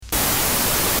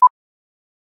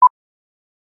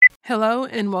Hello,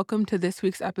 and welcome to this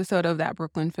week's episode of That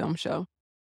Brooklyn Film Show.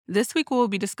 This week, we'll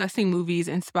be discussing movies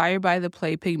inspired by the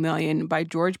play Pygmalion by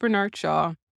George Bernard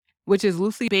Shaw, which is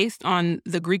loosely based on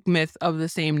the Greek myth of the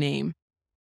same name.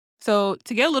 So,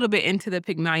 to get a little bit into the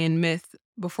Pygmalion myth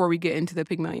before we get into the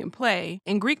Pygmalion play,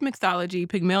 in Greek mythology,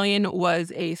 Pygmalion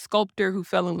was a sculptor who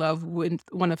fell in love with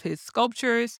one of his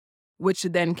sculptures, which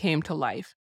then came to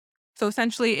life. So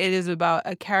essentially, it is about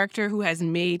a character who has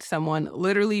made someone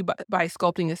literally by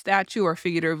sculpting a statue or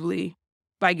figuratively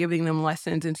by giving them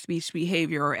lessons in speech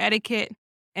behavior or etiquette,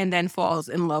 and then falls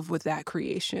in love with that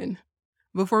creation.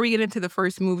 Before we get into the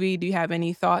first movie, do you have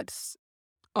any thoughts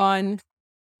on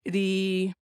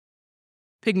the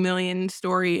Pygmalion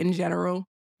story in general?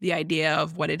 The idea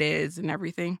of what it is and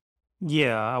everything?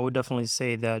 Yeah, I would definitely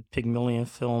say that Pygmalion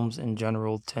films in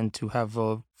general tend to have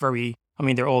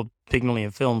they're all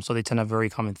Pygmalion films, so they tend to have a very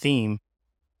common theme,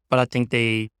 but I think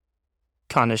they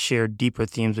kind of share deeper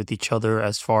themes with each other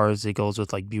as far as it goes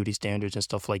with like beauty standards and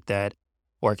stuff like that,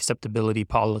 or acceptability,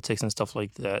 politics, and stuff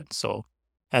like that. So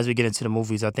as we get into the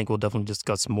movies, I think we'll definitely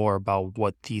discuss more about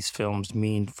what these films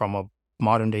mean from a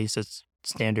modern day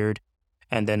standard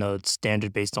and then a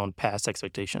standard based on past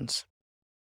expectations.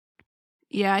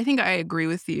 Yeah, I think I agree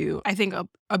with you. I think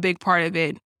a big part of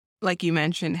it, like you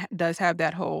mentioned, does have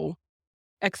that whole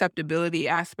acceptability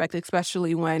aspect,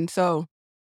 especially when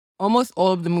almost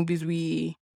all of the movies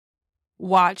we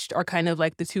watched are kind of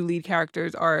like the two lead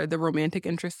characters are the romantic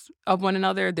interests of one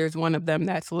another. There's one of them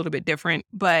that's a little bit different,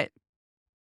 but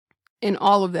in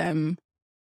all of them,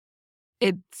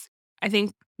 it's I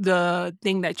think the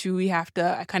thing that we have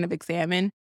to kind of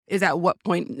examine is at what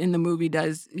point in the movie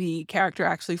does the character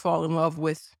actually fall in love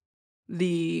with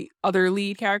the other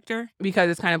lead character? Because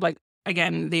it's kind of like,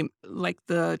 again, they like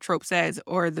the trope says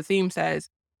or the theme says,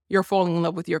 you're falling in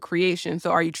love with your creation.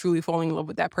 So are you truly falling in love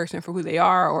with that person for who they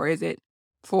are, or is it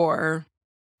for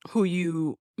who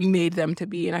you made them to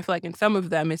be? And I feel like in some of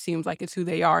them it seems like it's who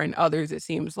they are, in others it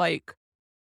seems like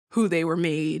who they were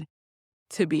made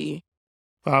to be.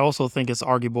 But I also think it's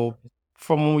arguable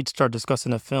from when we start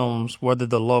discussing the films whether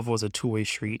the love was a two-way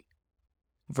street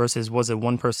versus was it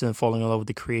one person falling in love with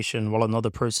the creation while another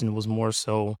person was more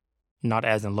so not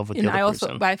as in love with the And other I also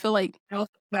person. but I feel like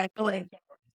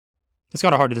It's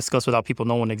kind of hard to discuss without people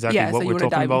knowing exactly yeah, so what you we're wanna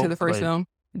talking dive into about. the first But film?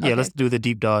 yeah, let's Okay. do the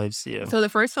deep dives. Yeah. So the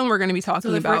first film we're gonna be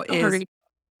talking about is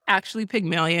actually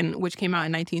Pygmalion, which came out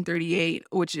in 1938,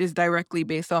 which is directly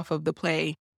based off of the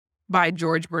play by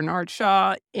George Bernard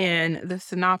Shaw. And the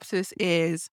synopsis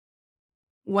is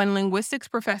when linguistics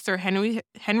professor Henry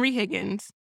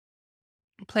Higgins,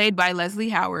 played by Leslie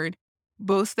Howard,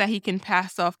 boasts that he can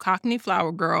pass off Cockney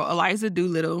flower girl Eliza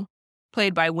Doolittle,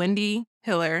 played by Wendy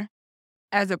Hiller,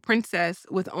 as a princess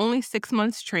with only 6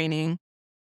 months training,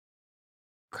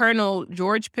 Colonel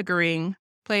George Pickering,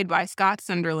 played by Scott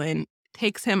Sunderland,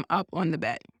 takes him up on the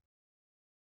bet.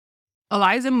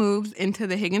 Eliza moves into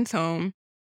the Higgins home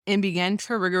and begins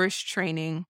her rigorous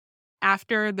training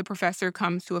after the professor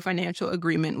comes to a financial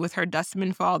agreement with her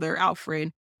dustman father,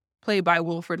 Alfred, played by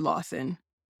Wilfred Lawson.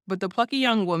 But the plucky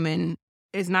young woman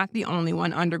is not the only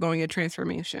one undergoing a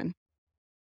transformation.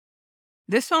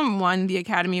 This film won the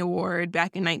Academy Award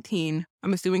back in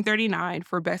 1939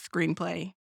 for Best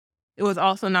Screenplay. It was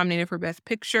also nominated for Best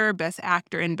Picture, Best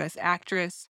Actor, and Best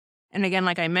Actress. And again,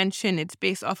 like I mentioned, it's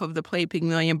based off of the play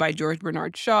Pygmalion by George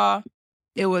Bernard Shaw.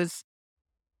 It was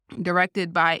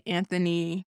directed by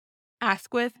Anthony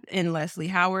Asquith and Leslie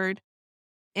Howard.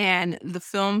 And the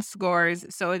film scores,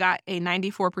 so it got a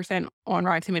 94% on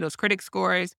Rotten Tomatoes critic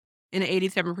scores and an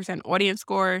 87% audience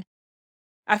score.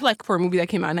 I feel like for a movie that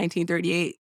came out in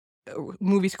 1938,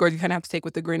 movie scores you kind of have to take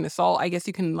with a grain of salt. I guess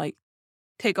you can like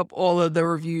take up all of the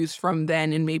reviews from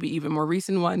then and maybe even more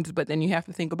recent ones, but then you have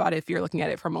to think about it if you're looking at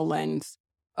it from a lens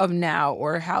of now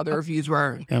or how the reviews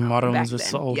were And modern back ones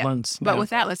with then. old Yeah. lens. But Yeah.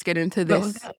 with that, let's get into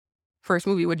this first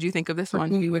movie. What did you think of this one?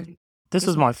 This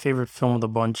was my favorite film of the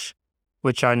bunch,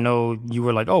 which I know you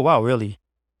were like, oh, wow, really?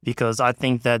 Because I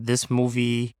think that this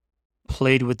movie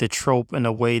played with the trope in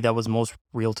a way that was most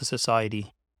real to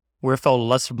society, where it felt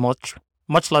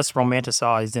much less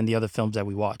romanticized than the other films that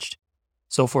we watched.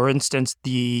 So, for instance,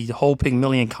 the whole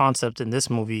Pygmalion concept in this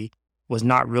movie was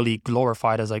not really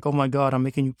glorified as like, oh my God, I'm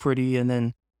making you pretty, and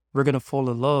then we're gonna fall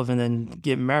in love and then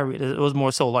get married. It was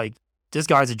more so like, this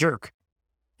guy's a jerk.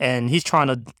 And he's trying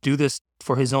to do this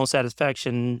for his own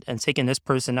satisfaction and taking this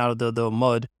person out of the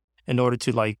mud in order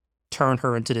to like turn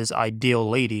her into this ideal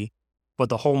lady. But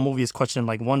the whole movie is questioning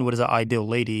like, one, what is an ideal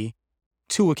lady?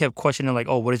 Two, it kept questioning like,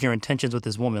 oh, what is your intentions with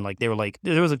this woman? Like they were like,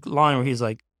 there was a line where he's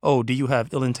like, oh, do you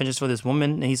have ill intentions for this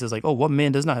woman? And he says like, oh, what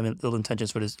man does not have ill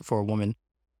intentions for a woman?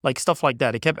 Like stuff like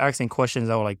that. It kept asking questions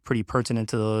that were like pretty pertinent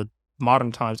to the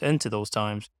modern times and to those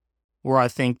times, where I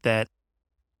think that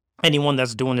anyone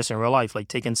that's doing this in real life, like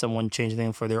taking someone, changing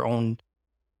them for their own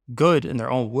good and their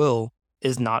own will,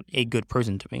 is not a good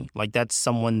person to me. Like that's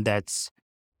someone that's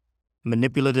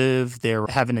manipulative. They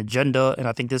have an agenda, and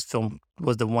I think this film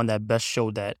was the one that best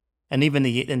showed that. And even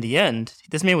in the end,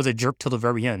 this man was a jerk till the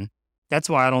very end. That's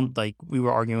why I don't like. We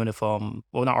were arguing if well,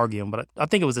 not arguing, but I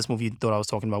think it was this movie that I was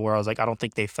talking about where I was like, I don't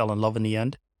think they fell in love in the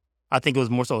end. I think it was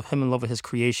more so him in love with his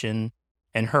creation,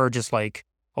 and her just like,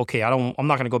 okay, I'm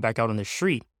not gonna go back out on the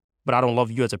street, but I don't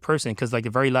love you as a person, because like the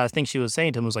very last thing she was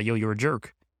saying to him was like, yo, you're a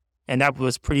jerk, and that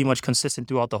was pretty much consistent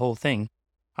throughout the whole thing.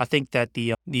 I think that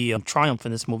the triumph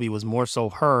in this movie was more so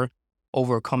her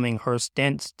overcoming her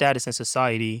status in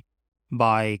society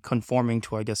by conforming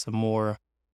to, I guess, a more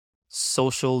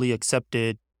socially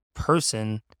accepted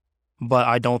person. But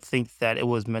I don't think that it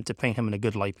was meant to paint him in a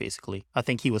good light, basically. I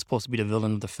think he was supposed to be the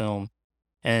villain of the film,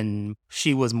 and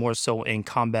she was more so in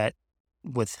combat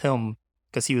with him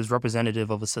because he was representative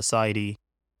of a society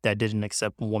that didn't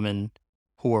accept women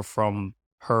who were from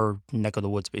her neck of the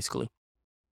woods, basically.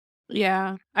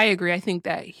 Yeah, I agree. I think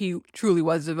that he truly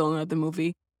was the villain of the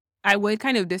movie. I would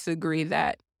kind of disagree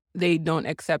that they don't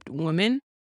accept women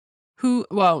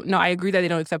well, no, I agree that they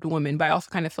don't accept women, but I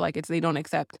also kind of feel like they don't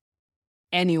accept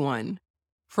anyone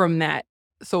from that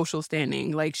social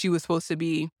standing. Like she was supposed to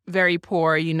be very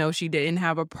poor, she didn't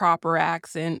have a proper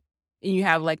accent. And you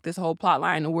have like this whole plot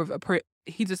line where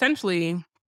he's essentially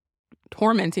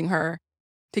tormenting her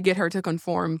to get her to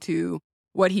conform to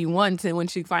what he wants. And when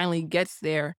she finally gets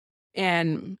there,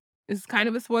 and it's kind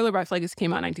of a spoiler, but I feel like this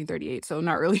came out in 1938, so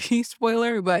not really a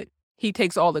spoiler, but he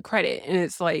takes all the credit. And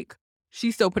it's like,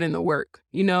 she's still putting in the work,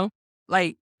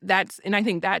 Like and I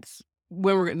think that's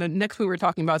when the next movie we're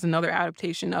talking about is another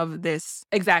adaptation of this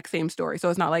exact same story. So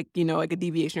it's not like, like a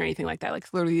deviation or anything like that. Like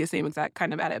it's literally the same exact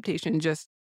kind of adaptation, just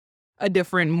a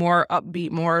different, more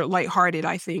upbeat, more lighthearted,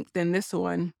 I think, than this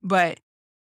one. But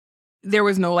there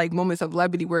was no like moments of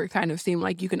levity where it kind of seemed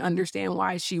like you can understand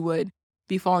why she would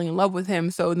be falling in love with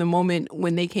him. So the moment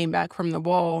when they came back from the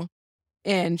ball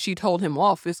and she told him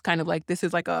off, it's kind of like this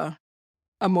is like a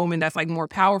moment that's like more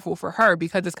powerful for her,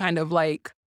 because it's kind of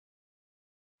like,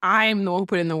 I'm the one who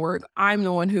put in the work. I'm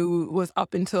the one who was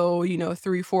up until,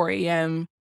 3, 4 a.m.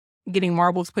 getting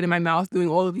marbles put in my mouth, doing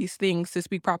all of these things to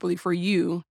speak properly for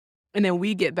you. And then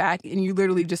we get back and you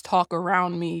literally just talk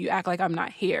around me. You act like I'm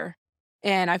not here.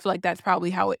 And I feel like that's probably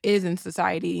how it is in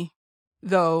society,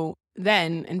 though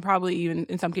then, and probably even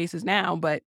in some cases now,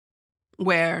 but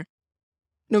where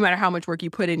no matter how much work you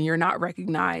put in, you're not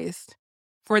recognized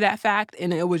for that fact.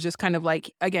 And it was just kind of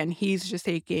like, again, he's just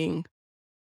taking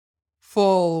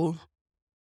full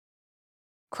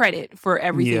credit for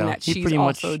everything Yeah, that he she's pretty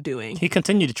also much doing. he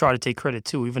continued to try to take credit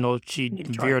too, even though she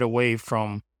veered away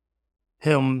from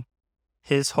him.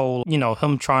 His whole,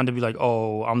 him trying to be like,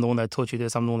 oh, I'm the one that taught you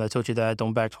this, I'm the one that taught you that,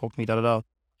 don't backtalk me, da da da.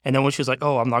 And then when she was like,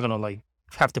 oh, I'm not gonna like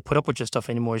have to put up with your stuff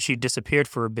anymore, she disappeared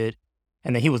for a bit.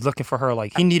 And then he was looking for her,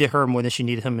 like he needed her more than she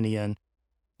needed him in the end.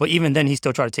 But even then, he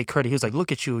still tried to take credit. He was like,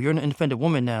 look at you, you're an independent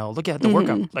woman now. Look at the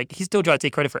workout. Like he still tried to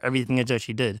take credit for everything that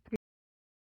she did.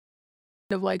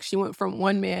 Of like she went from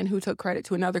one man who took credit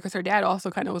to another, because her dad also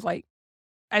kind of was like,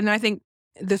 and I think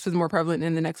this was more prevalent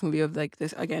in the next movie of like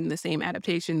this, again, the same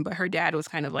adaptation, but her dad was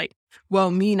kind of like, well,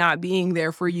 me not being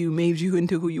there for you made you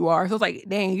into who you are. So it's like,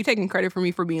 dang, you taking credit for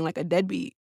me for being like a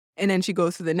deadbeat. And then she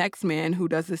goes to the next man who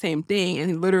does the same thing and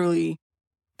he literally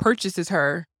purchases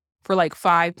her for like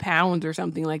 £5 or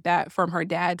something like that from her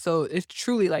dad. So it's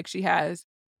truly like she has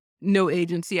no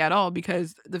agency at all,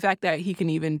 because the fact that he can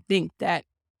even think that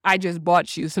I just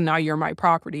bought you, so now you're my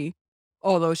property,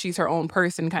 although she's her own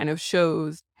person, kind of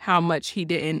shows how much he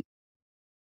didn't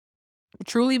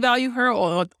truly value her,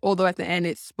 although at the end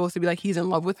it's supposed to be like he's in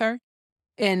love with her.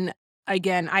 And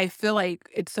again, I feel like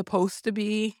it's supposed to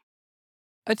be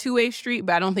a two-way street,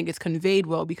 but I don't think it's conveyed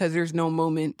well, because there's no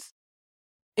moments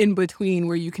in between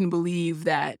where you can believe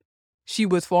that she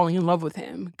was falling in love with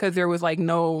him, because there was like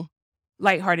no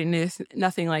lightheartedness,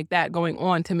 nothing like that going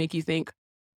on to make you think,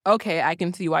 okay, I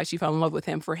can see why she fell in love with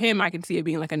him. For him, I can see it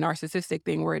being like a narcissistic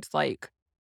thing where it's like,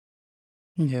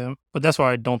 Yeah, but that's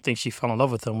why I don't think she fell in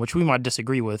love with him, which we might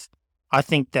disagree with. I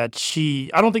think that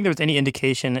I don't think there was any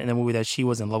indication in the movie that she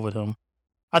was in love with him.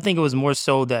 I think it was more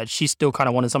so that she still kind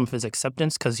of wanted some of his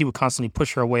acceptance, because he would constantly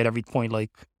push her away at every point. Like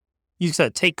you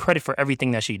said, take credit for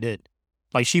everything that she did.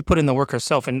 Like she put in the work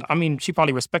herself. And I mean, she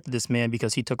probably respected this man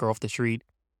because he took her off the street,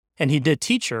 and he did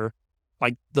teach her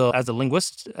like as a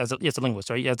linguist, yes, a linguist,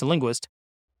 right? As a linguist.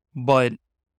 But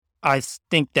I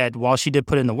think that while she did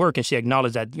put in the work and she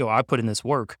acknowledged that, I put in this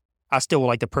work, I still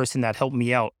like the person that helped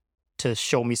me out to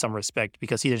show me some respect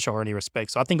because he didn't show her any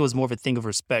respect. So I think it was more of a thing of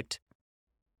respect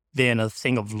than a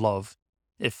thing of love.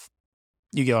 If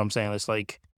you get what I'm saying, it's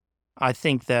like I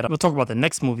think that we'll talk about the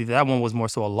next movie. That one was more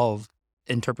so a love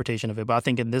interpretation of it, but I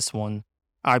think in this one,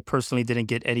 I personally didn't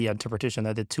get any interpretation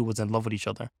that the two was in love with each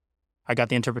other. I got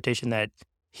the interpretation that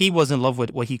he was in love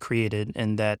with what he created,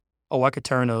 and that I could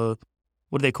turn a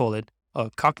what do they call it, a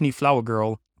Cockney flower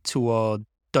girl to a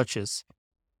duchess,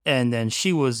 and then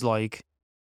she was like,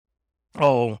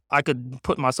 oh, I could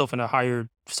put myself in a higher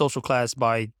social class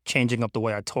by changing up the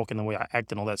way I talk and the way I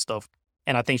act and all that stuff.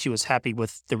 And I think she was happy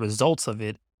with the results of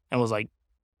it and was like,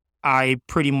 I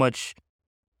pretty much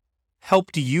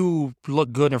helped you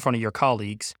look good in front of your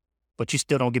colleagues, but you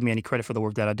still don't give me any credit for the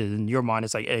work that I did. In your mind,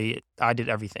 it's like, hey, I did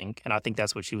everything. And I think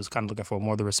that's what she was kind of looking for,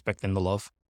 more the respect than the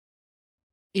love.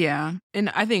 Yeah. And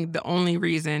I think the only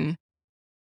reason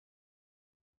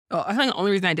I think the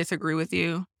only reason I disagree with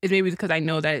you is maybe because I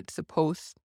know that it's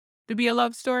supposed to be a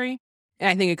love story. And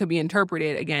I think it could be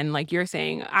interpreted again, like you're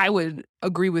saying. I would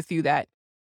agree with you that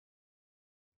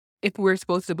if we're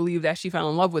supposed to believe that she fell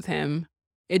in love with him,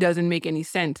 it doesn't make any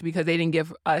sense because they didn't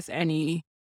give us any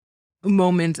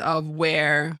moments of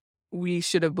where we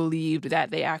should have believed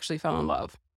that they actually fell in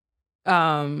love.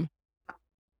 Um,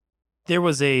 There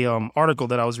was a article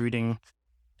that I was reading,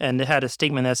 and it had a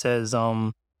statement that says,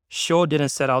 Shaw didn't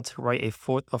set out to write a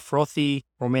frothy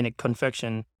romantic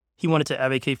confection. He wanted to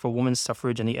advocate for women's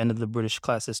suffrage and the end of the British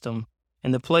class system.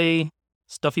 In the play,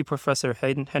 stuffy Professor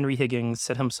Henry Higgins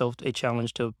set himself a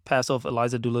challenge to pass off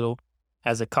Eliza Doolittle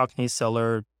as a Cockney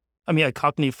flower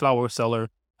seller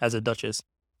as a duchess.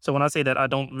 So when I say that, I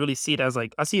don't really see it as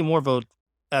like, I see it more of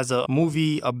as a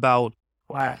movie about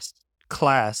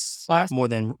class more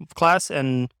than class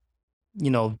and,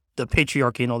 the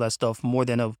patriarchy and all that stuff more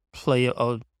than a play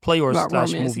or about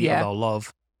slash romance, movie yeah. about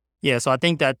love. Yeah, so I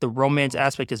think that the romance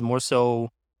aspect is more so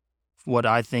what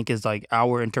I think is like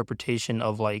our interpretation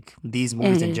of like these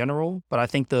movies in Mhm. general. But I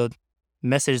think the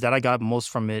message that I got most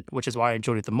from it, which is why I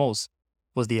enjoyed it the most,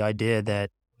 was the idea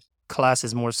that class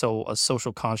is more so a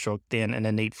social construct than an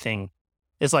innate thing.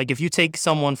 It's like if you take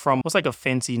someone from what's like a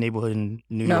fancy neighborhood in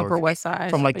New The Upper York, West Side.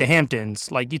 from like the Hamptons,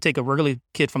 like you take a regular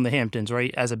kid from the Hamptons,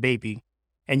 right, as a baby,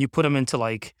 and you put him into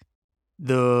like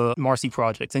the Marcy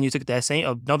Projects, and you took that same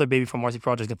another baby from Marcy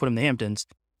Projects and put him in the Hamptons.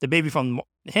 The baby from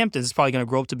Hamptons is probably going to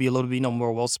grow up to be a little bit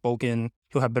more well spoken.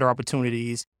 He'll have better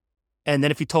opportunities. And then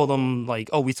if you told them like,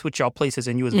 oh, we switch out places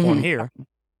and you was born Mhm. here,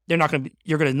 they're not going to.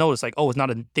 You're going to notice like, oh, it's not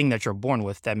a thing that you're born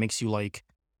with that makes you like,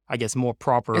 I guess, more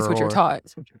proper, It's what you're or taught.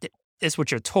 it's what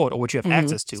you're taught or what you have Mhm.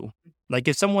 access to. Like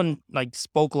if someone like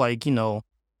spoke like,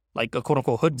 like a quote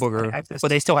unquote hood booger, but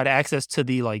they still had access to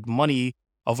the like money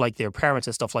of like their parents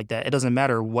and stuff like that, it doesn't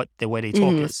matter what the way they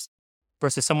talk Mhm. is.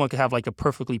 Versus someone could have like a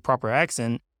perfectly proper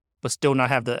accent, but still not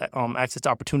have the access to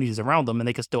opportunities around them, and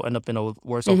they could still end up in a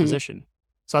worse off Mhm. position.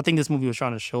 So I think this movie was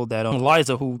trying to show that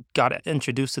Eliza, who got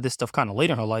introduced to this stuff kind of late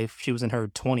in her life, she was in her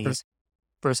 20s,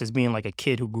 versus being like a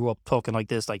kid who grew up talking like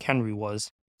this, like Henry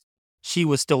was. She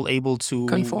was still able to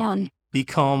Conform.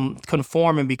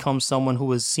 conform and become someone who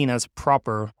was seen as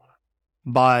proper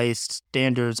by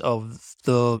standards of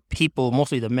the people,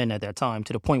 mostly the men at that time,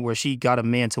 to the point where she got a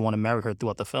man to want to marry her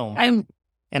throughout the film.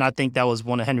 And I think that was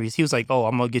one of Henry's. He was like, oh,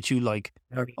 I'm going to get you like,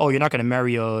 oh, you're not going to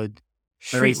marry a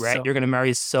street rat. You're going to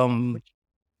marry some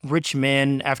rich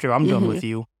man after I'm done Mhm. with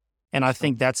you. And I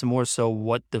think that's more so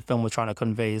what the film was trying to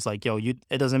convey is like,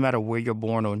 it doesn't matter where you're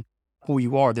born or who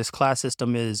you are. This class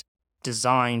system is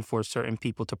designed for certain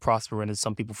people to prosper and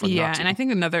some people for Yeah, not to. and I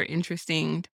think another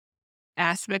interesting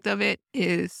aspect of it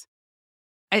is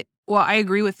I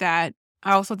agree with that.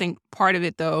 I also think part of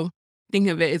it though, think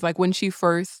of it is like when she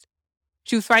was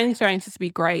finally starting to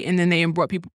speak right, and then they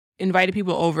invited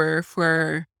people over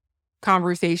for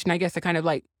conversation, I guess, to kind of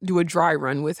like do a dry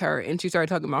run with her. And she started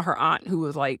talking about her aunt who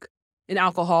was like an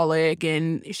alcoholic,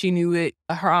 and she knew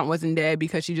her aunt wasn't dead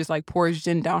because she just like pours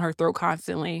gin down her throat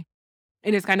constantly.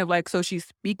 And it's kind of like, so she's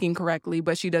speaking correctly,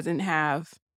 but she doesn't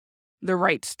have the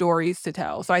right stories to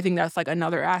tell. So I think that's like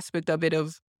another aspect of it,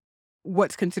 of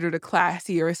what's considered a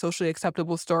classy or a socially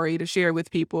acceptable story to share with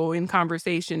people in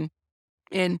conversation.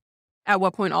 And at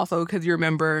what point also, because you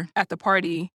remember at the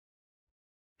party,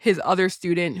 his other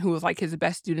student, who was like his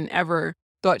best student ever,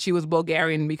 thought she was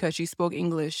Bulgarian because she spoke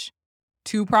English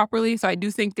too properly. So I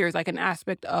do think there's like an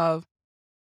aspect of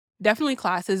definitely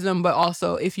classism, but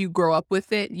also if you grow up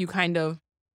with it, you kind of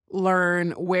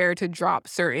learn where to drop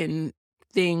certain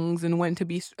things and when to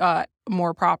be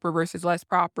more proper versus less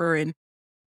proper. And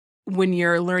when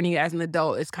you're learning it as an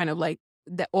adult, it's kind of like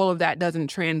that all of that doesn't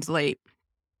translate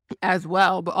as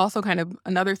well. But also kind of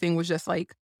another thing was just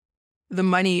like the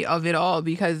money of it all,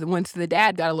 because once the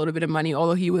dad got a little bit of money,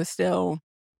 although he was still,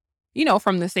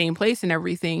 from the same place and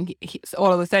everything, so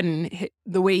all of a sudden,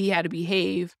 the way he had to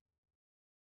behave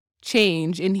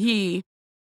changed, and he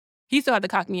still had the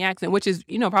Cockney accent, which is,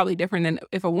 probably different than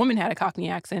if a woman had a Cockney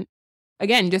accent.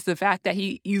 Again, just the fact that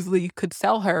he easily could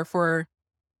sell her for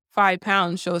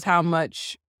 £5 shows how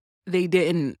much they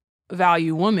didn't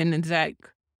value women. It's like,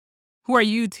 who are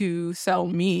you to sell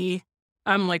me?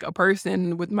 I'm like a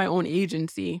person with my own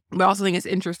agency. But I also think it's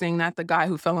interesting that the guy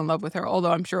who fell in love with her,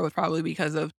 although I'm sure it was probably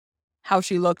because of how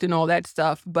she looked and all that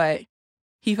stuff, but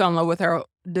he fell in love with her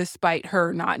despite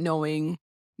her not knowing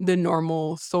the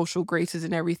normal social graces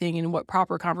and everything and what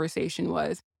proper conversation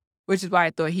was, which is why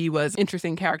I thought he was an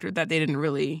interesting character that they didn't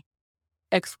really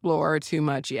explore too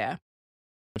much. Yeah.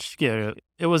 Yeah,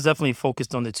 it was definitely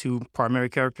focused on the two primary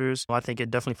characters. I think it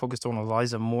definitely focused on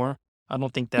Eliza more. I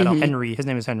don't think that Mhm. Henry, his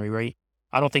name is Henry, right?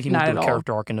 I don't think he went Not through at a all.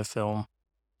 character arc in the film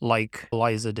like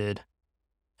Eliza did.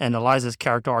 And Eliza's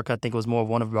character arc, I think, was more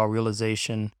one about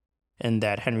realization and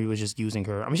that Henry was just using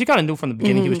her. I mean, she kind of knew from the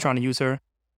beginning he was Mhm. trying to use her.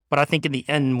 But I think in the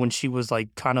end, when she was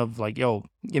like, kind of like, yo,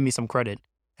 give me some credit.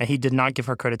 And he did not give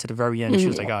her credit to the very end. She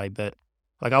was Mhm. like, I bet.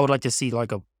 Like, I would like to see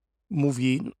like a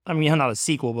movie. I mean, not a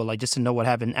sequel, but like just to know what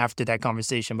happened after that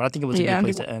conversation. But I think it was a good Yeah,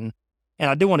 place to end. And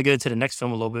I do want to get into the next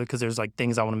film a little bit because there's like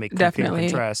things I want to make compare and definitely.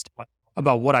 contrast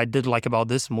about what I did like about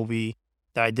this movie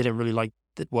that I didn't really like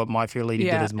what My Fair Lady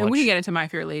did Yeah. as And we can much. get into My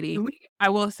Fair Lady. I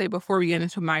will say before we get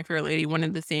into My Fair Lady, one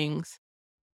of the things,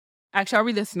 actually, I'll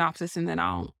read the synopsis and then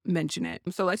I'll mention it.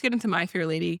 So let's get into My Fair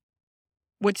Lady,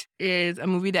 which is a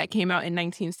movie that came out in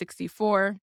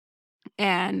 1964.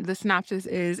 And the synopsis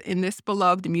is: in this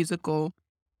beloved musical,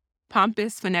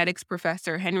 pompous phonetics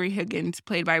professor Henry Higgins,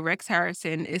 played by Rex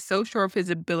Harrison, is so sure of his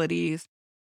abilities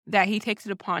that he takes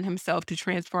it upon himself to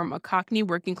transform a Cockney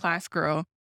working class girl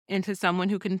into someone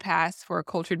who can pass for a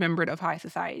cultured member of high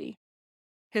society.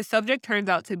 His subject turns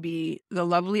out to be the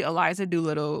lovely Eliza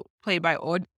Doolittle, played by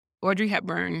Audrey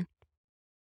Hepburn,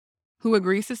 who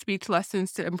agrees to speech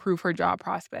lessons to improve her job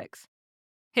prospects.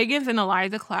 Higgins and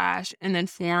Eliza clash and then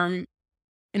form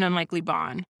an unlikely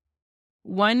bond.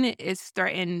 One is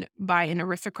threatened by an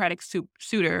aristocratic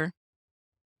suitor,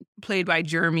 played by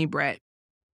Jeremy Brett.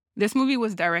 This movie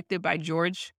was directed by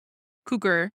George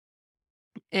Cukor,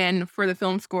 and for the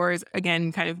film scores,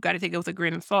 again, kind of got to take it with a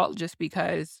grain of salt just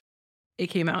because it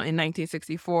came out in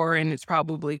 1964 and it's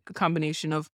probably a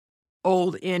combination of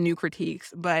old and new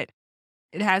critiques. But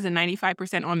it has a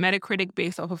 95% on Metacritic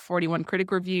based off of 41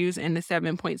 critic reviews and the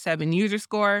 7.7 user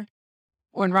score.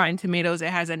 On Rotten Tomatoes, it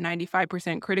has a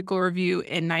 95% critical review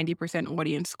and 90%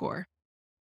 audience score.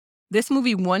 This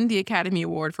movie won the Academy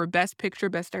Award for Best Picture,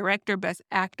 Best Director, Best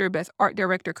Actor, Best Art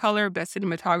Director Color, Best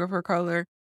Cinematographer Color,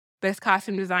 Best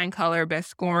Costume Design Color, Best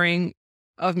Scoring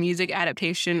of Music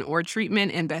Adaptation or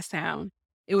Treatment, and Best Sound.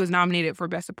 It was nominated for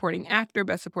Best Supporting Actor,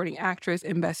 Best Supporting Actress,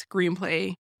 and Best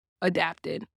Screenplay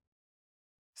Adapted.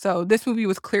 So this movie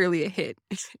was clearly a hit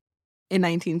in Yeah.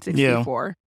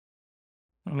 1964.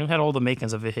 I mean, it had all the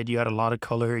makings of a hit. You had a lot of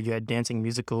color. You had dancing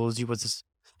musicals. It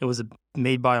was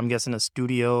made by, I'm guessing, a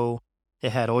studio.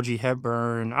 It had Audrey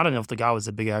Hepburn. I don't know if the guy was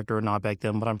a big actor or not back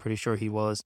then, but I'm pretty sure he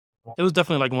was. It was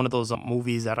definitely like one of those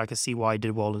movies that I could see why it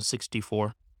did well in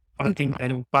 '64. But I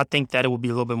think that it would be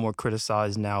a little bit more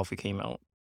criticized now if it came out.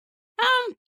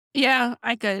 Yeah,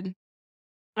 I can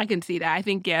see that. I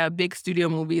think, yeah, big studio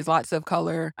movies, lots of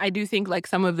color. I do think like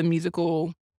some of the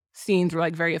musical scenes were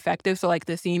like very effective. So like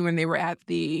the scene when they were at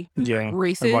the Yeah, everybody in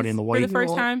races the for the white.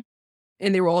 first time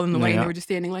and they were all in the white and they Yeah, were just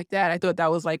standing like that. I thought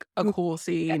that was like a cool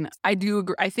scene. I do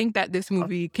agree. I think that this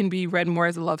movie can be read more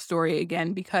as a love story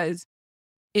again because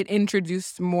it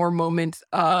introduced more moments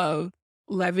of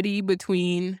levity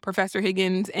between Professor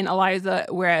Higgins and Eliza,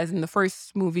 whereas in the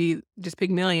first movie, just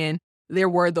Pygmalion, there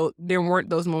weren't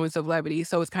those moments of levity,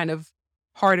 so it's kind of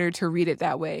harder to read it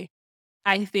that way.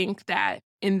 I think that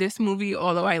in this movie,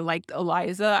 although I liked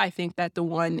Eliza, I think that the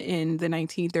one in the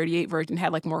 1938 version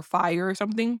had like more fire or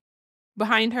something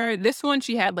behind her. This one,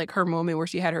 she had like her moment where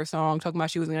she had her song talking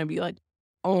about she was gonna be like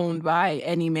owned by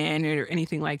any man or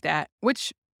anything like that,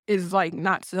 which is like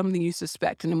not something you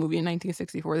suspect in a movie in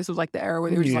 1964. This was like the era where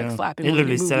they were just like yeah. slapping It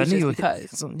women in literally said, "I movies knew just you would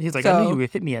hit." because. He's like, "I knew you So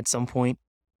would hit me at some point,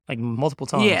 like multiple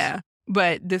times." yeah,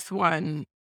 but this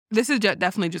is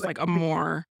definitely just like a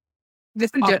more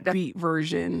upbeat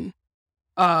version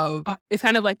of. It's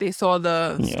kind of like they saw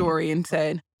the Yeah, story and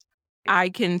said, "I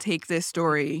can take this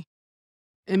story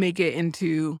and make it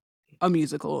into a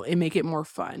musical and make it more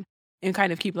fun and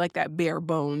kind of keep like that bare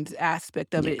bones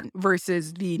aspect of yeah. it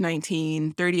versus the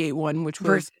 1938 one, which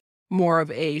was more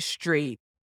of a straight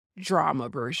drama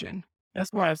version." That's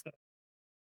why I said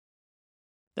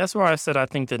That's why I said I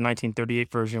think the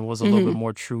 1938 version was a little bit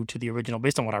more true to the original,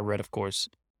 based on what I read, of course.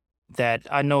 That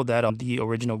I know that the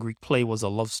original Greek play was a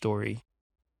love story.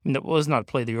 It was not a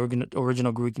play. The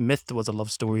original Greek myth was a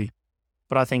love story.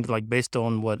 But I think, like, based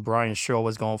on what Brian Shaw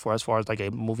was going for as far as like a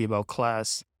movie about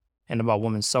class and about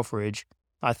women's suffrage,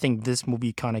 I think this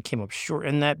movie kind of came up short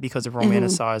in that because it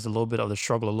romanticized a little bit of the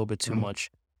struggle a little bit too much.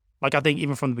 Like, I think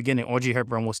even from the beginning, Audrey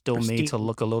Hepburn was still made to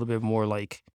look a little bit more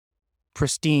like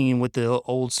pristine with the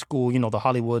old school, the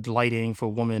Hollywood lighting for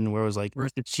women, where it was like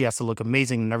she has to look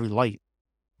amazing in every light,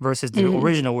 versus the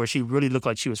original where she really looked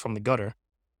like she was from the gutter.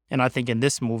 And I think in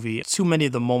this movie, too many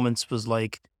of the moments was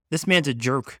like, this man's a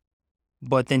jerk,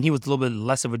 but then he was a little bit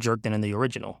less of a jerk than in the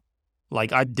original.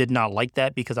 Like, I did not like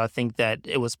that because I think that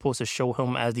it was supposed to show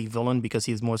him as the villain because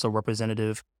he's more so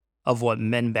representative of what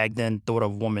men back then thought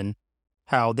of women,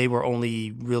 how they were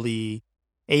only really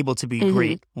able to be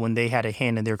great when they had a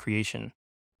hand in their creation.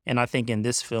 And I think in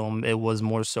this film, it was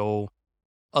more so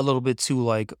a little bit too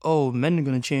like, oh, men are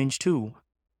going to change too.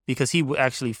 Because he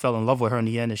actually fell in love with her in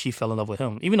the end and she fell in love with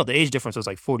him. Even though the age difference was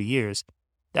like 40 years,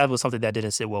 that was something that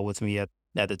didn't sit well with me at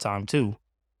the time too.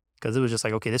 Because it was just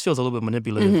like, okay, this feels a little bit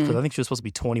manipulative. Because I think she was supposed to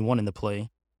be 21 in the play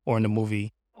or in the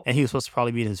movie. And he was supposed to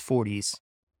probably be in his 40s.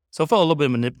 So it felt a little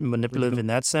bit manipulative in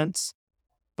that sense.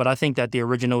 But I think that the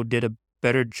original did a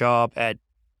better job at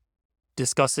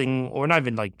discussing, or not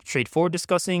even like straightforward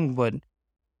discussing, but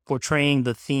portraying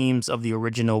the themes of the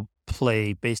original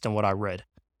play based on what I read.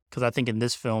 Because I think in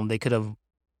this film, it could have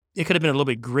been a little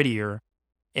bit grittier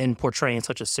in portraying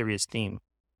such a serious theme.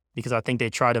 Because I think they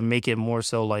try to make it more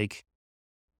so like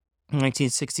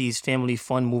 1960s family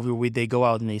fun movie where they go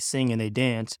out and they sing and they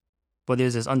dance. But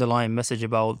there's this underlying message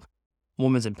about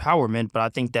women's empowerment. But I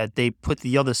think that they put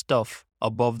the other stuff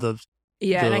above the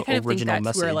and I kind of think original that's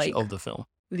message where like of the film.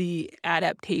 the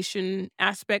adaptation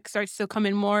aspect starts to come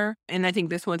in more. And I think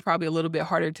this one's probably a little bit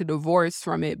harder to divorce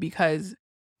from it because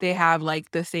they have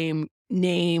like the same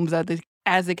names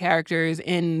as the characters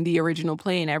in the original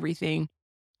play and everything.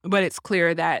 But it's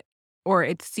clear that, or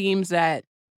it seems that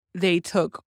they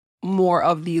took more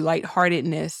of the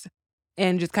lightheartedness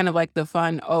and just kind of like the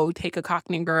fun, take a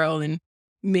Cockney girl and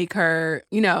make her,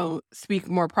 speak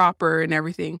more proper and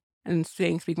everything. And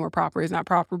saying speak more proper is not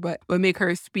proper, but make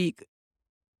her speak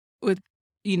with,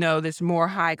 this more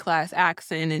high class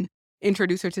accent and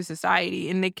introduce her to society.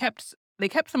 And they kept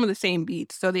some of the same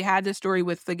beats. So they had the story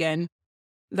with, again,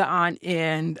 the aunt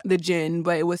and the djinn,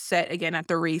 but it was set again at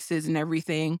the races and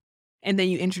everything. And then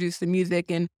you introduce the music.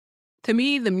 And to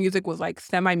me, the music was like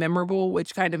semi-memorable,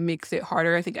 which kind of makes it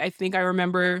harder. I think I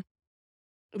remember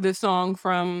the song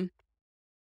from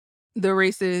the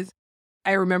races.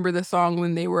 I remember the song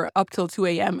when they were up till 2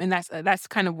 a.m. And that's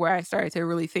kind of where I started to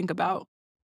really think about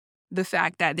the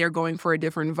fact that they're going for a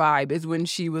different vibe, is when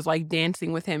she was like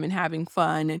dancing with him and having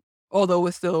fun. And although it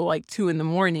was still like 2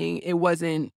 a.m, it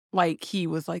wasn't like he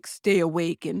was like stay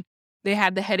awake, and they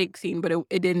had the headache scene, but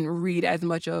it didn't read as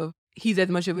much of he's as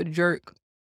much of a jerk.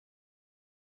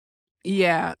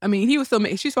 Yeah. I mean, he was still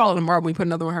she swallowed a marble and put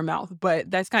another one in her mouth,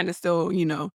 but that's kind of still,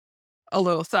 a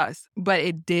little sus. But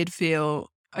it did feel,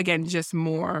 again, just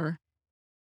more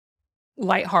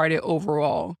lighthearted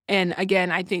overall. And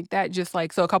again, I think that just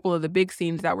like, so a couple of the big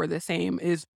scenes that were the same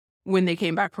is when they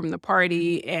came back from the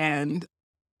party and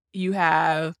you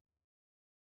have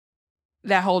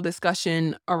that whole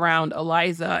discussion around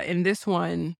Eliza. And this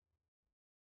one,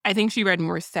 I think she read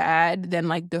more sad than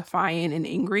like defiant and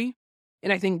angry.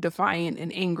 And I think defiant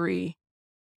and angry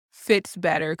fits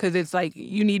better because it's like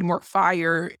you need more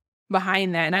fire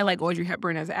behind that. And I like Audrey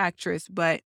Hepburn as an actress,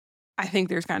 but I think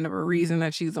there's kind of a reason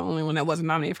that she's the only one that wasn't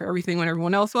nominated for everything when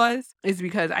everyone else was, is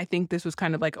because I think this was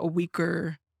kind of like a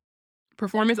weaker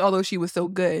performance, although she was so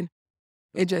good.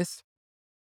 It just...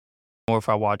 Or if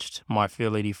I watched My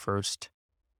Fair Lady first.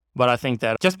 But I think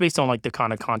that just based on like the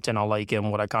kind of content I like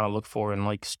and what I kind of look for in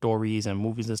like stories and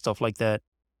movies and stuff like that,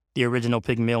 the original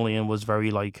Pygmalion was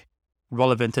very like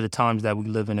relevant to the times that we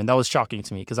live in. And that was shocking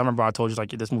to me because I remember I told you like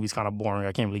this movie's kind of boring.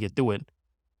 I can't really get through it.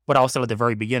 But I was still at the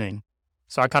very beginning.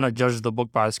 So I kind of judged the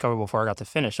book by its cover before I got to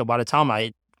finish. So by the time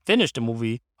I finished the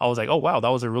movie, I was like, oh, wow, that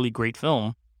was a really great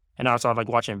film. And I started like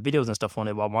watching videos and stuff on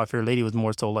it. But My Fair Lady was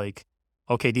more so like,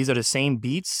 okay, these are the same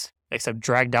beats, except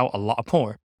dragged out a lot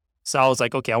more. So I was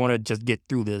like, okay, I want to just get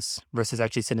through this versus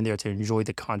actually sitting there to enjoy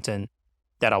the content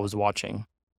that I was watching.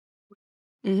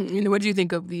 And what do you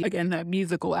think of that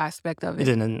musical aspect of it?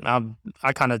 And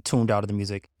I kind of tuned out of the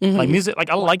music. Like music, like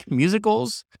I like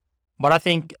musicals, but I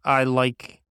think I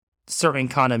like certain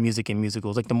kind of music in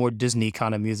musicals, like the more Disney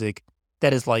kind of music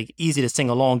that is like easy to sing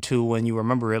along to when you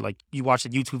remember it. Like you watch a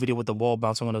YouTube video with the ball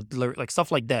bouncing on the lyric, like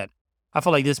stuff like that. I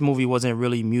feel like this movie wasn't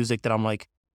really music that I'm like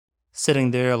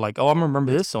sitting there like, oh, I'm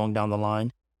remember this song down the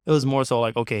line. It was more so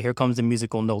like, okay, here comes the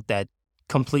musical note that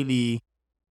completely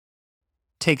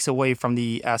takes away from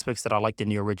the aspects that I liked in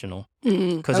the original.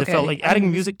 Because it felt like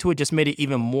adding music to it just made it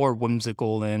even more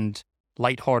whimsical and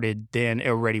lighthearted than it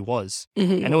already was.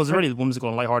 And it was already whimsical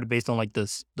and lighthearted based on like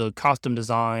the costume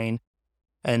design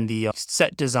and the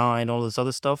set design, all this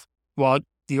other stuff. Well,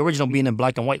 the original being in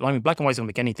black and white, I mean, black and white's gonna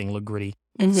make anything look gritty.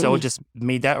 So it just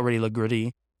made that already look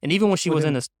gritty. And even when she was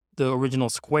in the original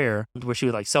square, where she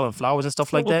was like selling flowers and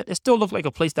stuff like that, it still looked like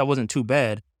a place that wasn't too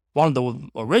bad. While in the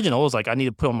original, it was like, I need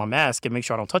to put on my mask and make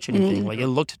sure I don't touch anything. Like, it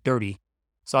looked dirty.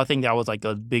 So I think that was like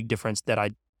a big difference that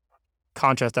I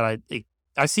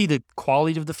see the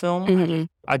quality of the film.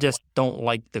 I just don't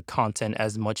like the content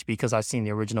as much because I've seen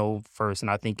the original first, and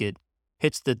I think it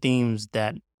hits the themes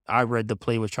that I read the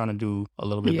play was trying to do a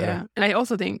little bit better. And I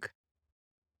also think,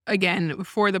 again,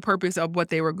 for the purpose of what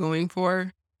they were going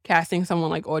for, casting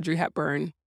someone like Audrey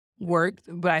Hepburn worked,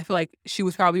 but I feel like she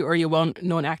was probably already a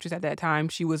well-known actress at that time.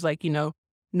 She was like,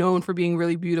 known for being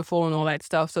really beautiful and all that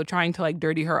stuff. So trying to like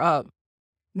dirty her up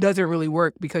doesn't really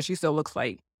work because she still looks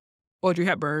like Audrey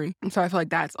Hepburn. So I feel like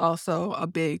that's also a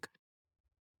big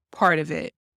part of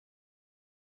it.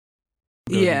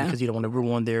 Because you don't want to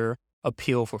ruin their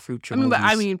appeal for future movies.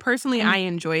 But personally, I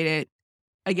enjoyed it.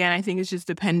 Again, I think it's just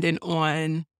dependent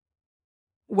on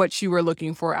what you were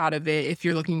looking for out of it. If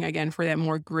you're looking, again, for that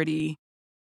more gritty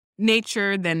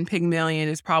nature, then Pygmalion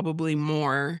is probably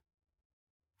more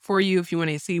for you if you want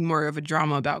to see more of a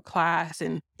drama about class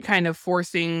and kind of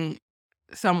forcing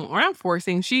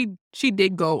she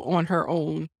did go on her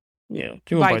own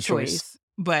by choice.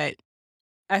 But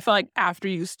I feel like after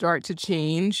you start to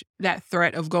change, that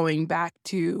threat of going back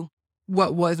to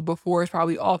what was before is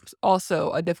probably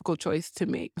also a difficult choice to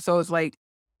make. So it's like,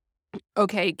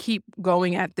 okay, keep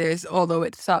going at this, although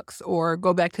it sucks, or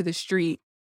go back to the street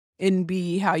and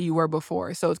be how you were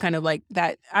before. So it's kind of like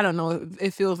that. I don't know.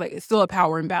 It feels like it's still a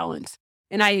power imbalance.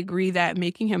 And I agree that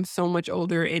making him so much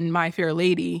older in My Fair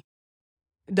Lady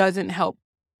doesn't help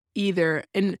either.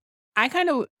 And I kind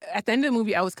of, at the end of the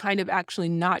movie, I was kind of actually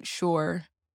not sure,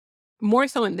 more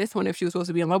so in this one, if she was supposed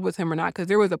to be in love with him or not. Because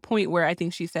there was a point where I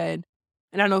think she said,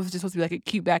 and I don't know if it's just supposed to be like a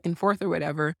cute back and forth or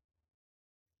whatever,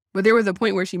 but there was a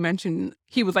point where she mentioned,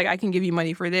 he was like, I can give you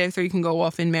money for this, or you can go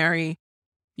off and marry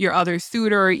your other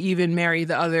suitor, or even marry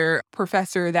the other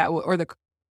professor or the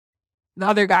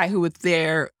other guy who was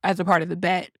there as a part of the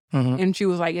bet. And she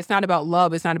was like, it's not about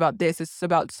love, it's not about this, it's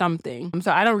about something.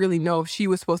 So I don't really know if she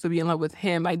was supposed to be in love with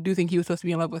him. I do think he was supposed to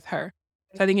be in love with her.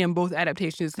 So I think in both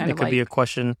adaptations, it could be a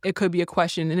question. It could be a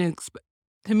question. And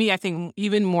to me, I think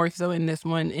even more so in this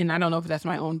one, and I don't know if that's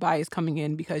my own bias coming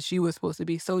in, because she was supposed to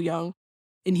be so young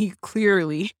and he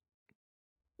clearly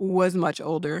was much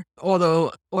older.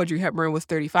 Although Audrey Hepburn was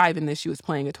 35 in this, she was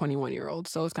playing a 21-year-old.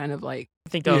 So it's kind of like, I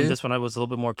think this one I was a little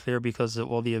bit more clear because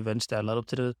of all the events that led up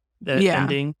to the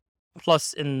ending.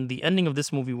 Plus, in the ending of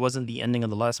this movie wasn't the ending of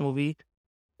the last movie.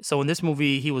 So in this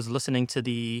movie, he was listening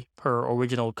to her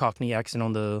original Cockney accent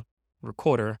on the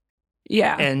recorder.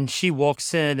 Yeah. And she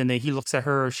walks in, and then he looks at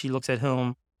her, she looks at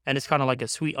him, and it's kind of like a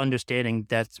sweet understanding.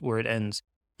 That's where it ends.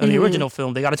 In the original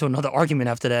film, they got into another argument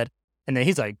after that. And then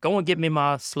he's like, go and get me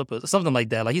my slippers, or something like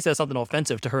that. Like, he said something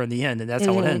offensive to her in the end, and that's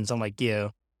how it ends. I'm like, yeah,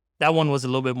 that one was a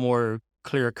little bit more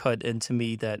clear cut into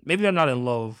me that maybe they're not in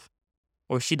love,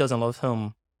 or she doesn't love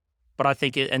him. But I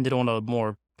think it ended on a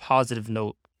more positive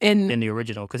note than the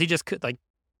original. Because he just could, like,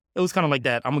 it was kind of like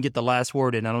that. I'm going to get the last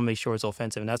word and I'm going to make sure it's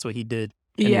offensive. And that's what he did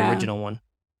in the original one.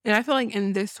 And I feel like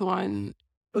in this one,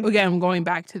 again, I'm going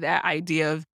back to that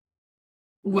idea of,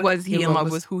 was he in love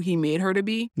with who he made her to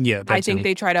be? Yeah, I think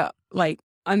they try to like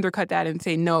undercut that and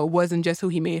say, no, it wasn't just who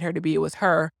he made her to be, it was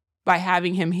her, by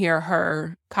having him hear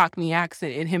her Cockney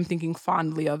accent and him thinking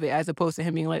fondly of it, as opposed to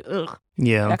him being like, ugh,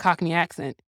 that Cockney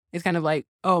accent. It's kind of like,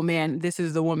 oh man, this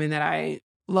is the woman that I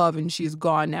love and she's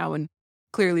gone now. And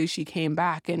clearly she came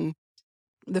back. And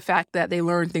the fact that they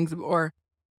learned things, or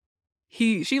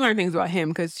she learned things about him,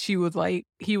 because he was like,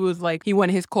 he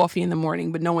wanted his coffee in the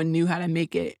morning, but no one knew how to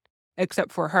make it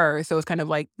except for her. So it's kind of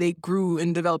like they grew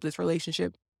and developed this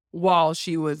relationship while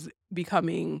she was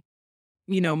becoming,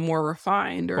 more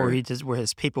refined. Or he just, where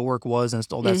his paperwork was and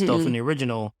all that stuff in the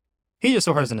original, he just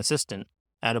saw her as an assistant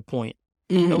at a point.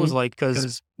 It was like,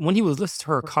 because when he was listening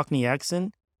to her Cockney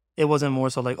accent, it wasn't more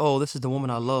so like, oh, this is the woman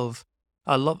I love.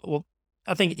 Well,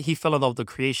 I think he fell in love with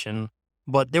the creation,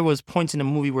 but there was points in the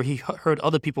movie where he heard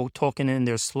other people talking in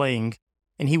their slang,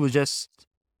 and he was just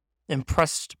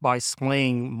impressed by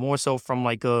slang more so from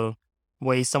like a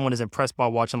way someone is impressed by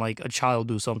watching like a child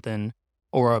do something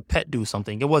or a pet do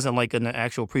something. It wasn't like an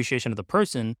actual appreciation of the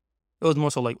person. It was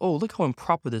more so like, oh, look how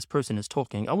improper this person is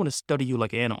talking. I want to study you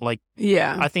like an animal. Like,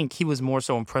 Yeah. I think he was more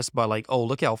so impressed by like, oh,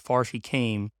 look how far she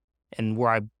came and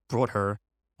where I brought her,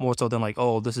 more so than like,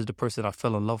 oh, this is the person I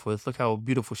fell in love with. Look how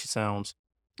beautiful she sounds.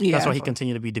 That's why Yeah. he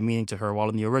continued to be demeaning to her. While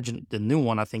in the new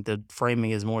one, I think the framing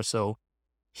is more so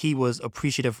he was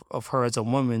appreciative of her as a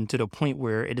woman to the point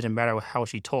where it didn't matter how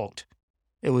she talked.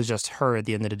 It was just her at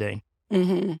the end of the day.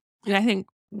 And I think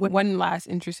one last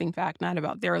interesting fact, not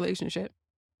about their relationship,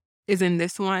 is in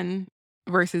this one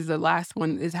versus the last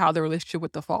one is how the relationship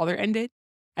with the father ended.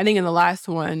 I think in the last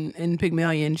one, in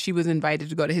Pygmalion, she was invited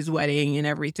to go to his wedding and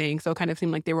everything, so it kind of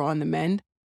seemed like they were on the mend.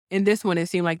 In this one, it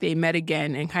seemed like they met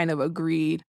again and kind of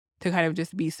agreed to kind of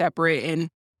just be separate, and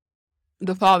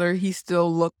the father, he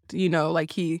still looked,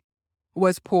 like he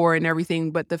was poor and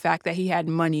everything, but the fact that he had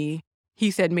money, he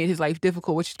said made his life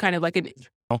difficult, which is kind of like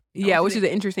which is an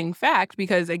interesting fact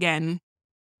because, again,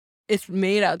 it's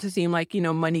made out to seem like,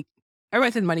 money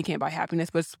everyone says money can't buy happiness,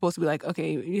 but it's supposed to be like,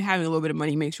 okay, you having a little bit of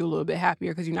money makes you a little bit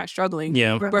happier because you're not struggling.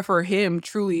 Yeah. But for him,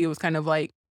 truly, it was kind of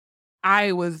like,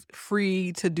 I was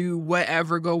free to do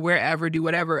whatever, go wherever, do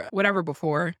whatever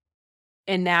before.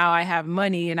 And now I have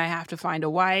money and I have to find a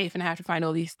wife and I have to find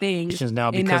all these things. Now And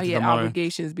now because he of had the money.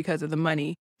 obligations because of the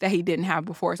money that he didn't have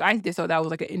before. So I just thought that was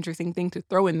like an interesting thing to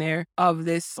throw in there of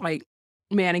this, like,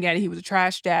 man, again, he was a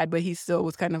trash dad, but he still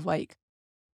was kind of like,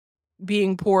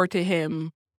 being poor to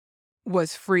him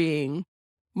was freeing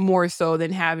more so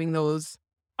than having those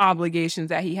obligations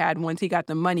that he had once he got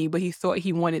the money, but he thought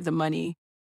he wanted the money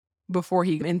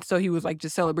and so he was like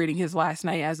just celebrating his last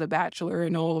night as a bachelor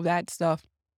and all of that stuff,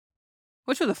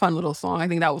 which was a fun little song. I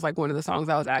think that was like one of the songs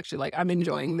I was actually like, I'm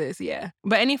enjoying this. Yeah.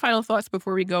 But any final thoughts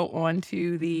before we go on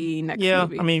to the next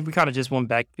movie? I mean, we kind of just went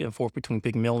back and forth between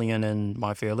Pygmalion and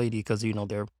My Fair Lady because,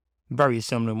 they're very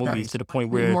similar movies to the point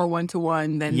where more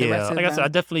one-to-one than the rest of like them. I said, I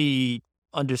definitely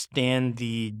understand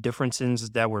the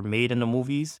differences that were made in the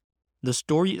movies. The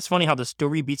story, it's funny how the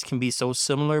story beats can be so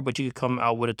similar, but you could come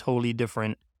out with a totally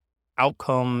different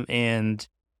outcome and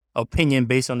opinion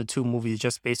based on the two movies,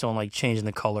 just based on like changing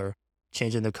the color,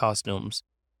 changing the costumes,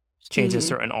 changing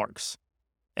certain arcs.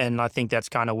 And I think that's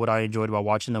kind of what I enjoyed about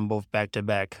watching them both back to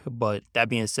back. But that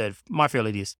being said, My Fair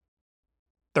Lady is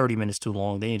 30 minutes too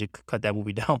long. They need to cut that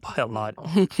movie down by a lot.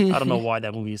 I don't know why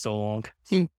that movie is so long.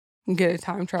 Get a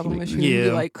time travel machine. Yeah.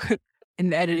 Be like in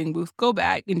the editing booth, go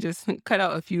back and just cut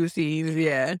out a few scenes.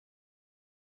 Yeah.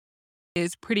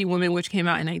 Is Pretty Woman, which came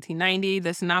out in 1990.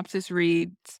 The synopsis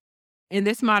reads, in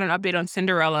this modern update on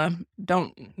Cinderella,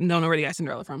 don't know where they got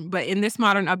Cinderella from, but in this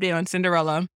modern update on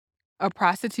Cinderella, a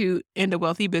prostitute and a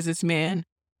wealthy businessman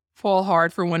fall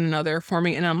hard for one another,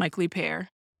 forming an unlikely pair.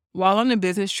 While on a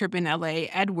business trip in LA,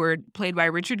 Edward, played by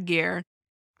Richard Gere,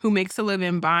 who makes a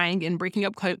living buying and breaking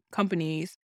up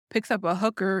companies, picks up a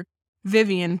hooker,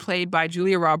 Vivian, played by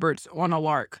Julia Roberts, on a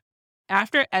lark.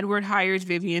 After Edward hires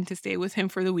Vivian to stay with him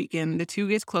for the weekend, the two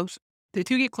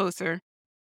get closer,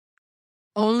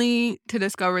 only to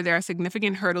discover there are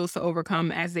significant hurdles to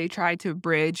overcome as they try to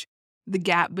bridge the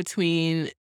gap between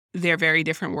their very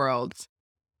different worlds.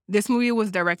 This movie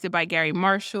was directed by Gary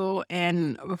Marshall,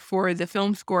 and for the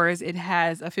film scores, it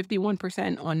has a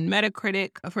 51% on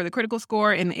Metacritic for the critical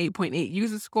score and 8.8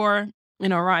 user score.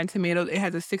 And on Rotten Tomatoes, it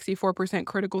has a 64%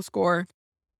 critical score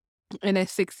and a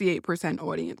 68%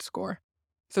 audience score.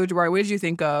 So, Jabari, what did you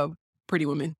think of Pretty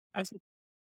Woman? I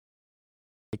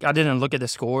didn't look at the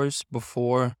scores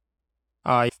before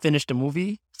I finished the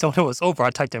movie. So when it was over,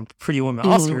 I typed in Pretty Woman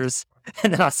Oscars,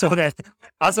 and then I saw that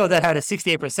had a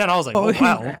 68%. I was like, oh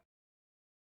wow.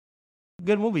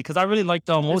 Good movie, because I really liked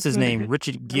what was his name?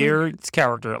 Richard Gere's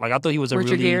character. Like, I thought he was a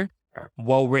really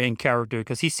well-written character,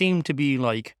 because he seemed to be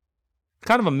like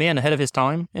kind of a man ahead of his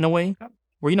time in a way.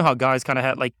 Where you know how guys kind of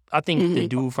had, like, I think the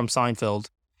dude from Seinfeld,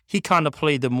 he kind of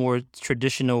played the more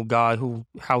traditional guy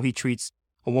how he treats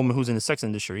a woman who's in the sex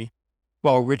industry.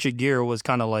 While Richard Gere was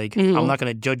kind of like, I'm not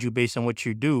going to judge you based on what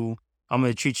you do. I'm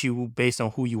going to treat you based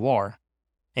on who you are.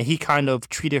 And he kind of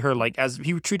treated her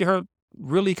he treated her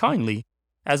really kindly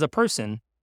as a person.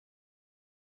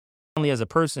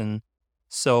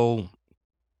 So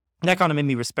that kind of made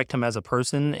me respect him as a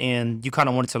person, and you kind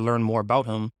of wanted to learn more about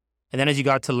him. And then as you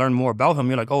got to learn more about him,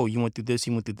 you're like, oh, you went through this,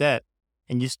 you went through that,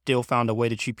 and you still found a way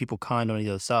to treat people kind on the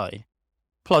other side.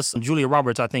 Plus, Julia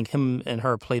Roberts, I think him and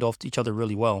her played off each other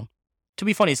really well. To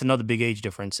be funny, it's another big age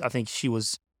difference. I think she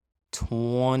was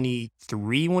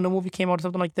 23 when the movie came out or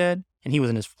something like that, and he was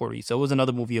in his 40s. So it was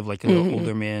another movie of like an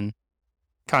older man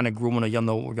kind of grooming a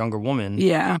younger woman.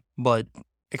 Yeah. But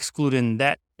excluding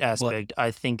that aspect,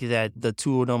 I think that the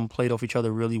two of them played off each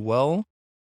other really well.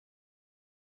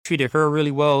 treated her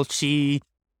really well. She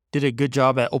did a good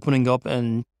job at opening up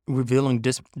and revealing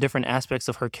different aspects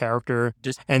of her character.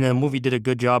 And the movie did a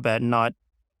good job at not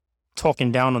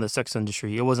talking down on the sex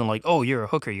industry. It wasn't like, oh, you're a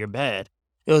hooker, you're bad.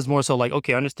 It was more so like,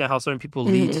 okay, I understand how certain people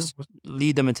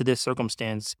lead them into this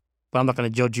circumstance, but I'm not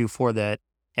going to judge you for that.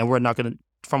 And we're not going to,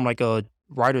 from like a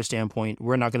writer standpoint,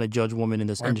 we're not going to judge women in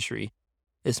this industry.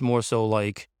 It's more so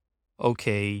like,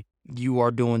 okay, you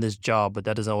are doing this job, but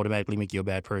that doesn't automatically make you a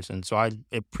bad person. So I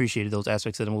appreciated those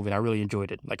aspects of the movie, and I really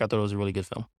enjoyed it. Like, I thought it was a really good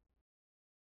film.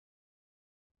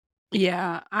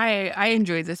 Yeah, I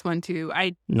enjoyed this one too.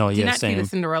 I No, did yeah, not see the same.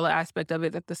 Cinderella aspect of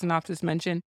it that the synopsis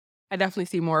mentioned. I definitely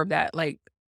see more of that, like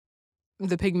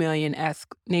the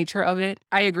Pygmalion-esque nature of it.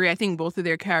 I agree. I think both of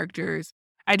their characters,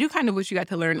 I do kind of wish you got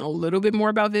to learn a little bit more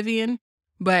about Vivian,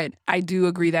 but I do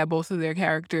agree that both of their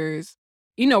characters,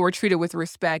 were treated with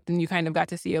respect, and you kind of got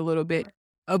to see a little bit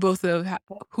of both of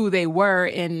who they were.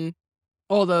 And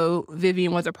although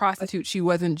Vivian was a prostitute, she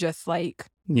wasn't just like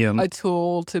Yeah. a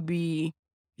tool to be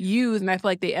used. And I feel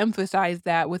like they emphasized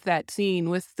that with that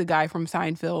scene with the guy from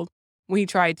Seinfeld when he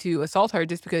tried to assault her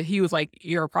just because he was like,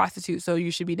 "You're a prostitute, so you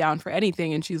should be down for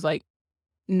anything." And she's like,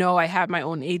 "No, I have my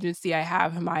own agency. I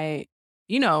have my,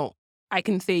 you know, I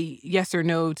can say yes or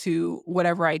no to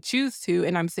whatever I choose to.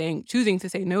 And I'm choosing to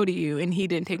say no to you." And he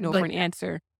didn't take no for an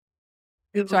answer.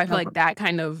 So I feel like that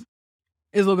kind of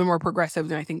is a little bit more progressive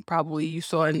than I think probably you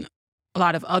saw in a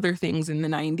lot of other things in the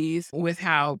 90s with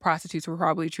how prostitutes were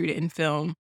probably treated in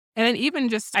film. And then even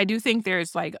just, I do think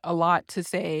there's like a lot to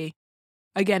say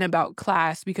again about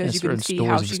class because And you can certain see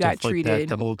how stores and she got stuff like that, the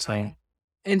treated whole time.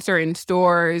 in certain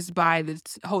stores by the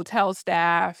hotel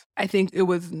staff. I think it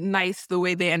was nice the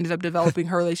way they ended up developing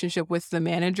her relationship with the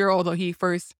manager, although he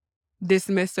first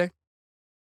dismissed her.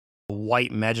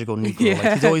 White magical Negro.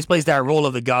 Like, he's always plays that role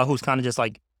of the guy who's kind of just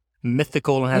like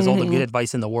mythical and has all the good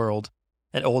advice in the world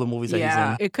at all the movies that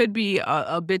he's in. It could be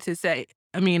a bit to say.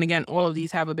 I mean, again, all of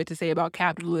these have a bit to say about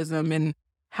capitalism and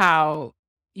how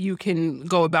you can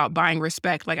go about buying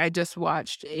respect. Like, I just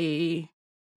watched a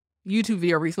YouTube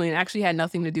video recently, and it actually had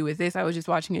nothing to do with this. I was just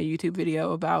watching a YouTube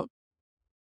video about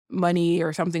money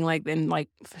or something like and like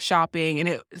shopping, and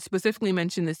it specifically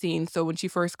mentioned the scene. So when she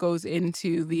first goes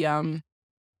into the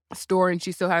store and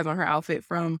she still has on her outfit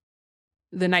from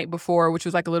the night before, which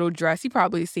was like a little dress. You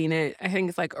probably seen it. I think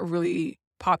it's like a really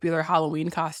popular Halloween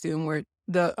costume where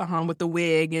the with the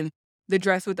wig and the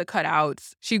dress with the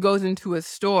cutouts. She goes into a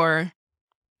store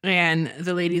and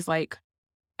the lady's like,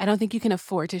 "I don't think you can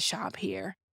afford to shop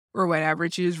here," or whatever.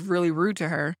 And she's really rude to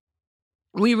her.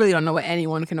 We really don't know what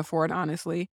anyone can afford,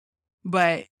 honestly.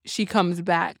 But she comes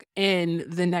back in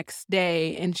the next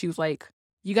day and she was like,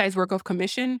 "You guys work off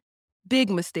commission? Big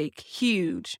mistake.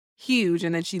 Huge, huge."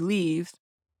 And then she leaves.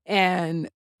 And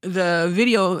the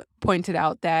video pointed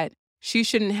out that she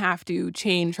shouldn't have to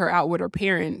change her outward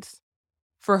appearance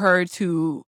for her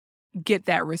to get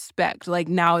that respect. Like,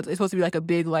 now it's supposed to be like a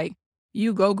big, like,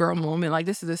 you go girl moment. Like,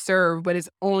 this is a serve, but it's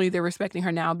only they're respecting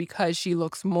her now because she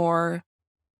looks more,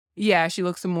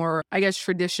 I guess,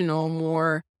 traditional,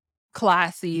 more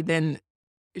classy than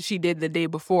she did the day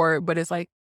before. But it's like,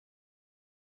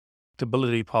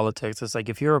 Stability politics. It's like,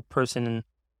 if you're a person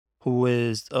who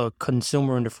is a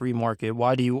consumer in the free market,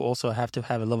 why do you also have to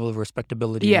have a level of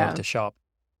respectability in order to shop?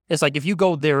 It's like, if you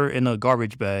go there in a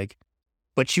garbage bag,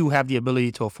 but you have the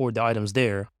ability to afford the items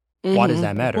there, why does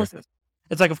that matter?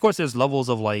 It's like, of course, there's levels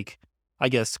of, like, I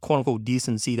guess, quote unquote,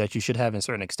 decency that you should have in a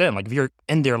certain extent. Like, if you're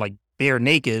in there, like, bare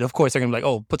naked, of course, they're gonna be like,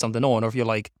 oh, put something on. Or if you're,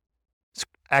 like,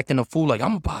 acting a fool, like,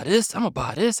 I'm gonna buy this,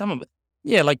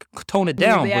 yeah, like, tone it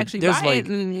down. they But actually there's, buy like,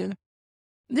 it.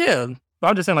 yeah. But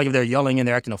I'm just saying, like, if they're yelling and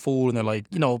they're acting a fool and they're like,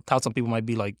 how some people might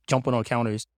be like jumping on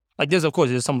counters. Like,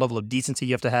 there's some level of decency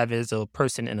you have to have as a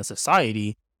person in a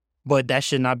society, but that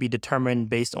should not be determined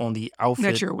based on the outfit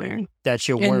That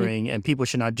you're wearing. And people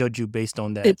should not judge you based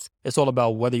on that. It's It's all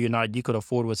about whether or not you could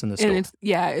afford what's in the store. And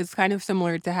it's kind of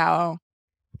similar to how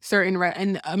certain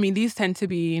and I mean, these tend to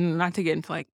be, not to get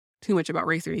into like too much about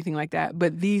race or anything like that,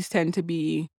 but these tend to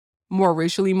be more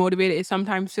racially motivated. It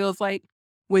sometimes feels like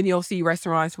when you'll see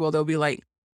restaurants where they'll be like,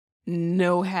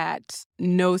 no hats,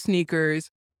 no sneakers,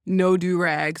 no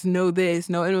do-rags, no this,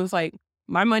 no. And it was like,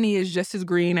 my money is just as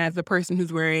green as the person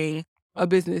who's wearing a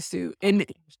business suit. And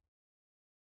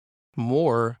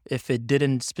more if it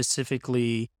didn't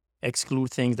specifically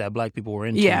exclude things that Black people were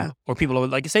into. Or people,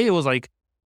 like, say it was like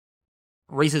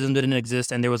racism didn't exist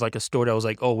and there was like a store that was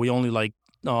like, oh, we only like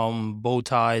bow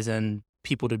ties and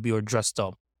people to be dressed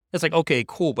up. It's like, okay,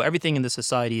 cool, but everything in the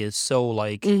society is so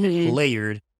like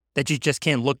layered that you just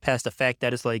can't look past the fact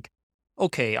that it's like,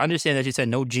 okay, I understand that you said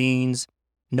no jeans,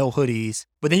 no hoodies,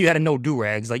 but then you had a no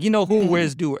do-rags. Like, who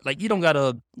wears do, like, you don't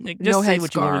gotta just No say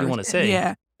what you really headscarves. want to say.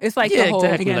 Yeah. It's like Yeah, the whole,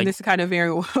 exactly. again, Like, this is kind of very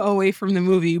away from the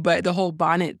movie, but the whole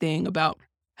bonnet thing about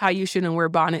how you shouldn't wear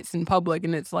bonnets in public.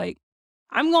 And it's like,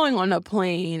 I'm going on a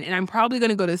plane and I'm probably going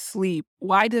to go to sleep.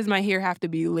 Why does my hair have to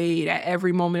be laid at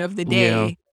every moment of the yeah,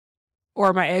 day?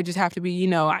 Or my edges have to be,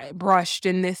 brushed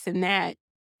and this and that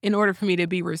in order for me to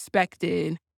be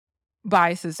respected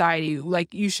by society.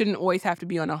 Like, you shouldn't always have to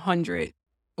be on 100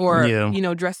 or,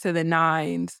 yeah, dressed to the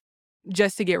nines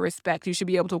just to get respect. You should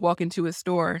be able to walk into a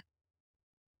store.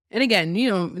 And again,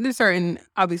 there's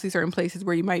obviously certain places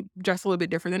where you might dress a little bit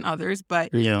different than others,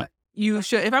 but yeah, you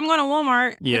should, if I'm going to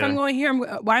Walmart, if I'm yeah, going here,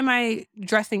 why am I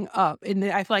dressing up? And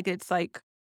I feel like it's like,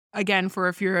 again, for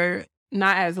if you're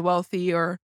not as wealthy,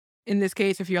 or in this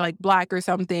case, if you're like Black or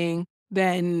something,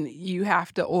 then you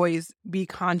have to always be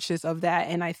conscious of that.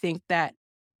 And I think that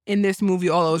in this movie,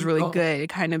 although it was really good, it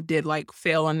kind of did like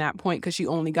fail on that point because she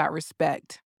only got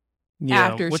respect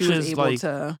yeah. after she Which was is able like,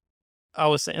 to. I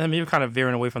was saying, I mean, you're kind of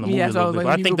veering away from the movie Yeah, a so I little was bit,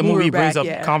 like, but I when think the we were movie brings back, up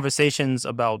yeah. conversations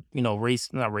about, race,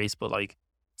 not race, but like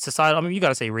society. I mean, you got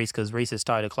to say race because race is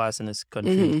tied to class in this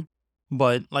country. hmm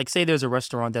But like, say there's a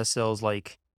restaurant that sells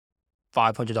like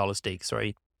 $500 steaks,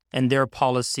 right? And their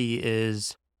policy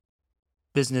is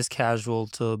business casual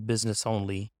to business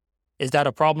only. Is that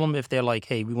a problem if they're like,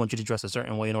 hey, we want you to dress a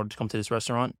certain way in order to come to this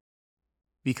restaurant?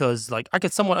 Because like, I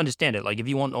could somewhat understand it. Like, if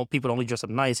you want people to only dress up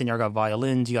nice and y'all got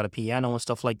violins, you got a piano and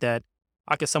stuff like that,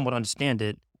 I could somewhat understand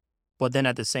it. But then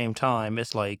at the same time,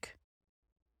 it's like,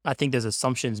 I think there's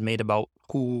assumptions made about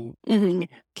who hmm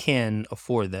can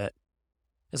afford that.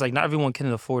 It's like, not everyone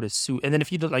can afford a suit. And then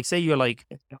if you do, like, say you're like,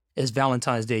 it's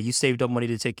Valentine's Day, you saved up money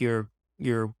to take your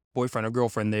boyfriend or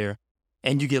girlfriend there,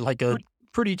 and you get like a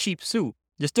pretty cheap suit,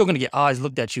 you're still gonna get eyes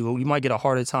looked at you. You might get a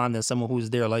harder time than someone who's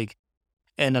there like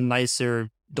in a nicer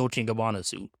Dolce & Gabbana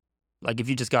suit. Like, if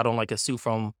you just got on like a suit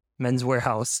from Men's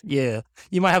Warehouse, yeah,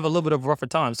 you might have a little bit of a rougher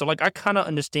time. So like, I kind of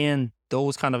understand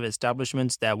those kind of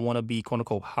establishments that want to be quote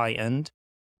unquote high end,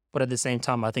 but at the same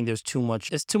time, I think there's too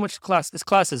much. It's too much it's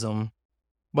classism.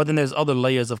 But then there's other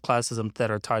layers of classism that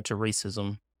are tied to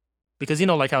racism. Because,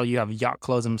 like how you have yacht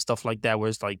clubs and stuff like that, where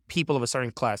it's like people of a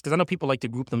certain class. Because I know people like to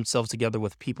group themselves together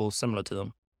with people similar to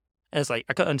them. And it's like,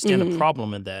 I could understand the hmm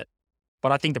problem in that.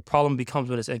 But I think the problem becomes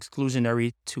when it's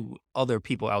exclusionary to other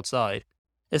people outside.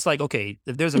 It's like, okay,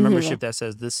 if there's a hmm membership that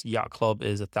says this yacht club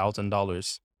is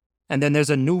 $1,000, and then there's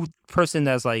a new person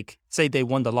that's like, say they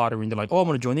won the lottery and they're like, oh, I'm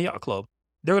going to join the yacht club.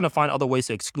 They're going to find other ways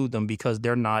to exclude them because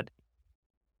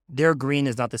their green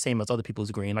is not the same as other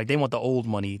people's green. Like, they want the old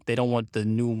money. They don't want the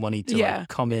new money to Yeah. like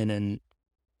come in and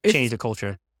It's change the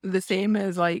culture. the same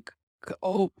as like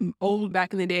old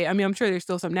back in the day. I mean, I'm sure there's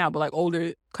still some now, but like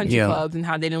older country Yeah. clubs and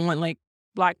how they didn't want like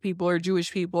Black people or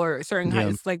Jewish people or certain Yeah.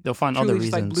 it's like They'll find other truly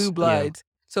just like reasons. blue Yeah. bloods.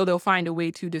 So they'll find a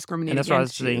way to discriminate And that's why I was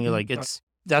against saying, you. like,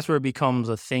 that's where it becomes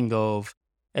a thing of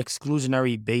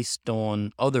exclusionary based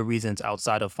on other reasons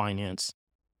outside of finance.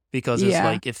 Because it's Yeah.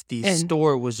 like, if the And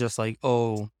store was just like,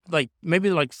 oh, like maybe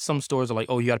like some stores are like,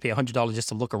 oh, you got to pay $100 just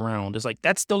to look around. It's like,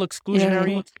 that's still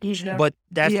exclusionary, but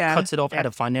that yeah, cuts it off at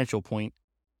a financial point.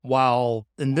 While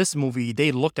in this movie,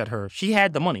 they looked at her. She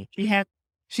had the money.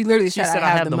 she literally She said, said, I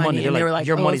have the money. They're And they like, were like,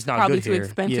 your oh, money's it's not probably good too here.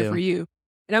 expensive Yeah. for you.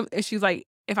 And she's like,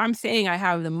 if I'm saying I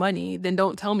have the money, then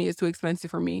don't tell me it's too expensive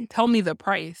for me. Tell me the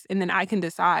price, and then I can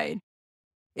decide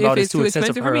if About it's it's too too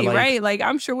expensive expensive for for her. me, Like, right? Like,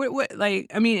 I'm sure what like,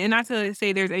 I mean, and not to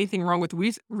say there's anything wrong with but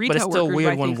it's retail still workers, but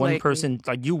weird I when think one like person,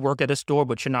 like, you work at a store,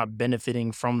 but you're not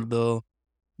benefiting from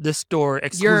the store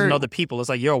excluding you're, other people. It's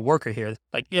like, you're a worker here.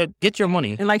 Like, yeah, get your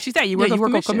money. and like she said, you Yeah, work you off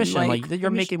work on commission. commission. Like, Like,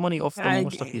 you're making money off the I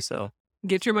more stuff you sell.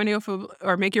 get your money off of,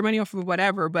 or make your money off of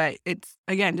whatever, but it's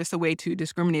again just a way to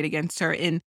discriminate against her.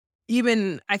 And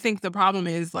even I think the problem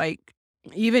is like,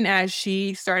 even as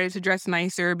she started to dress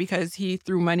nicer because he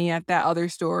threw money at that other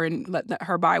store and let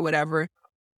her buy whatever,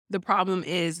 the problem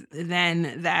is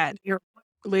then that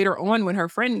later on when her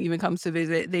friend even comes to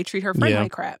visit, they treat her friend Yeah.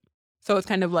 like crap. So it's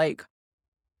kind of like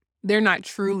they're not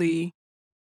truly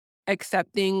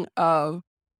accepting of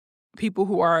people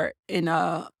who are in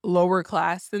a lower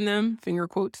class than them, finger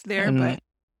quotes there, And but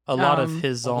a lot of um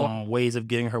his ways of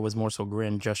getting her was more so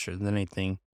grand gesture than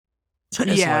anything.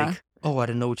 It's yeah. like, oh, I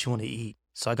didn't know what you want to eat,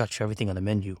 so I got you everything on the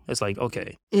menu. It's like,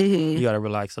 okay, Mhm. you got to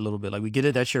relax a little bit. Like, we get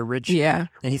it that you're rich, Yeah.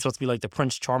 and he's supposed to be like the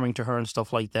Prince Charming to her and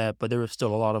stuff like that, but there was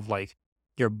still a lot of like,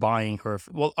 you're buying her.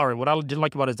 Well, all right, what I didn't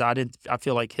like about it is I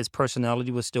feel like his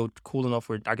personality was still cool enough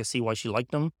where I could see why she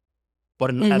liked him. But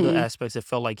in other Mhm. aspects, it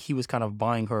felt like he was kind of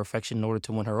buying her affection in order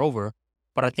to win her over.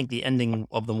 But I think the ending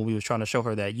of the movie was trying to show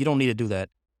her that you don't need to do that.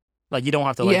 Like, you don't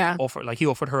have to like Yeah. offer, like, he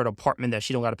offered her an apartment that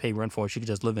she don't got to pay rent for. She could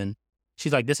just live in.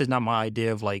 she's like, this is not my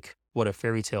idea of like what a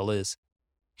fairy tale is.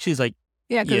 She's like,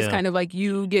 Yeah, because it's yeah, kind of like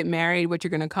you get married, but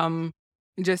you're gonna come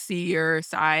just see your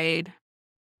side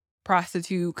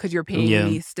prostitute because you're paying yeah,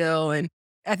 me still. And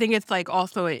I think it's like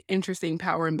also an interesting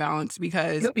power imbalance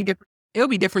because it'll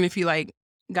be different if you like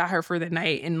got her for the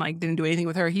night and like didn't do anything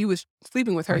with her. He was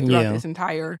sleeping with her throughout yeah, this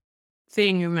entire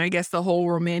thing. And I guess the whole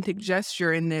romantic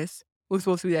gesture in this was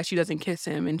supposed to be that she doesn't kiss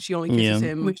him and she only kisses yeah,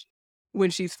 him when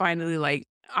she's finally like,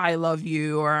 I love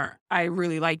you or I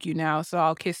really like you now, so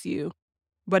I'll kiss you.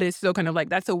 But it's still kind of like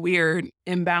that's a weird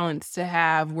imbalance to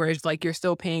have where it's like you're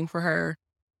still paying for her,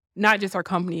 not just her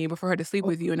company, but for her to sleep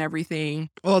with you and everything.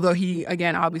 Although he,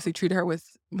 again, obviously treated her with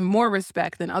more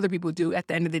respect than other people do at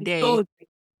the end of the day.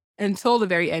 Until the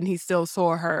very end, he still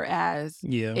saw her as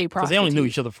yeah. a Because they only knew prostitute.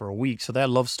 each other for a week, so that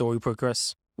love story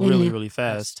progressed really, Mhm. really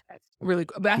fast. Really,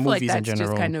 but I feel like Movies in that's just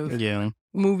general, kind of yeah.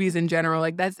 movies in general.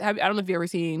 Like that's, I don't know if you ever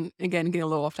seen, again, getting a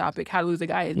little off topic, How to Lose a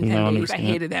Guy in No, 10 I never Days. I seen it.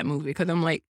 hated that movie because I'm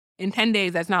like, in 10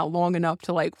 days, that's not long enough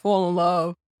to like fall in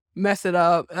love, mess it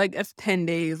up. Like that's 10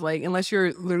 days. Like unless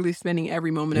you're literally spending every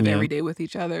moment of Yeah. every day with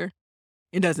each other,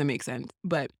 it doesn't make sense.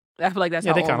 But I feel like that's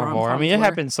Yeah, how they all kind of are. I rom-coms mean, it were.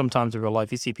 happens sometimes in real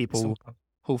life. You see people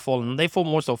who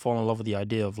more so fall in love with the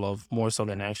idea of love more so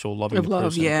than actual loving Of the love,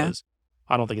 person. yeah. Because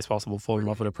I don't think it's possible to fall in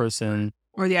love with a person.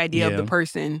 Or the idea of the Yeah,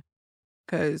 person.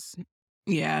 Because,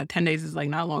 yeah, 10 days is like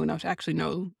not long enough to actually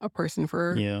know a person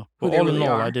for yeah. But who they all in really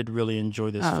all, I are. did really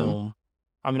enjoy this Um, film.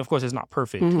 I mean, of course, it's not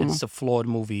perfect. mhm. It's a flawed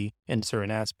movie in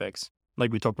certain aspects.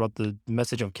 Like we talked about the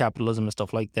message of capitalism and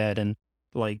stuff like that. And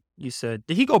like you said,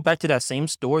 did he go back to that same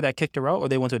store that kicked her out, or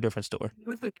they went to a different store?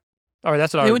 All right,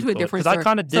 that's what I They went to a thought. different Because I store.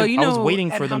 kind of So, did. you I was know,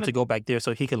 waiting at for how them to go back there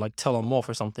so he could like tell them off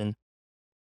or something.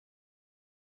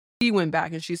 she went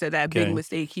back and she said that big Okay.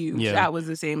 mistake, huge. Yeah. That was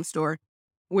the same store,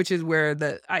 which is where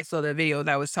I saw the video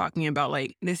that was talking about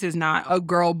like this is not a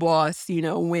girl boss,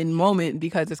 win moment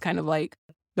because it's kind of like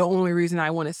the only reason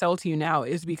I want to sell to you now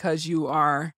is because you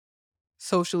are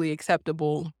socially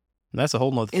acceptable And that's a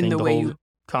whole nother in thing. the The way whole you.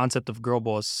 concept of girl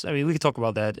boss. I mean, we could talk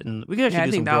about that, and we could actually Yeah, I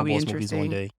do think some that girl would be boss movies one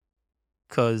interesting. day.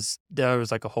 Because there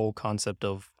was like a whole concept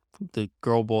of the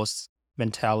girl boss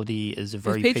mentality is It's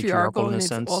very patriarchal patriarchal in a and it's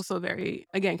sense. also very,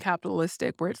 again,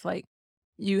 capitalistic, where it's like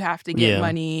you have to get Yeah,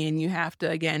 money and you have to,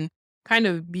 again, kind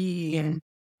of be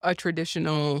a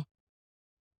traditional,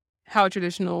 how a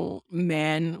traditional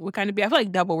man would kind of be. I feel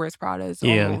like Devil Wears Prada is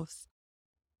yeah. almost,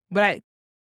 but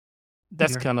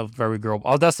That's kind of very girl.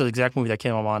 Oh, that's the exact movie that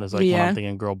came to my mind. Is like when I'm yeah,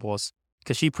 thinking girl boss,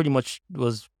 because she pretty much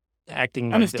was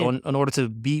acting I like understand. in order to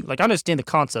be like I understand the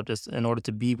concept is in order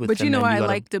to be with But the you know men what you I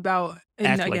gotta liked about, and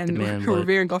act like the again, man. we're But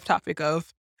veering off topic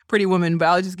of Pretty Woman, but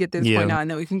I'll just get this point yeah, out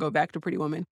and then we can go back to Pretty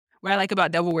Woman. What I like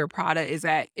about Devil Wear Prada is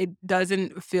that it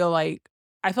doesn't feel like,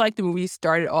 I feel like the movie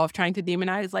started off trying to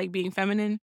demonize like being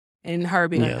feminine and her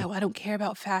being like, yeah. oh, I don't care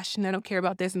about fashion. I don't care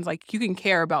about this. And it's like, you can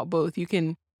care about both. You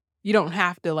don't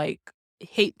have to like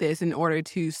hate this in order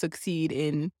to succeed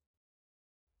in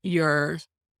your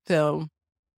film,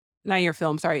 not your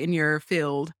film, sorry, in your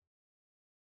field.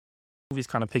 Movie's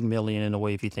kind of Pygmalion in a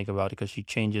way if you think about it, because she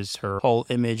changes her whole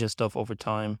image and stuff over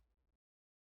time.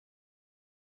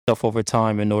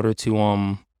 In order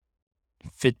to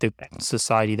fit the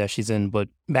society that she's in. But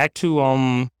back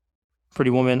to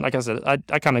Pretty Woman, like I said, I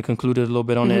kind of concluded a little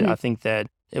bit on it. Mhm. I think that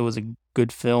it was a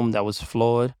good film that was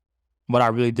flawed, but I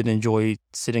really did enjoy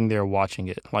sitting there watching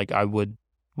it. Like I would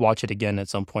watch it again at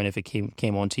some point if it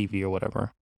came on TV or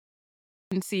whatever.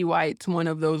 And see why it's one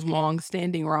of those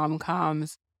long-standing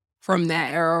rom-coms from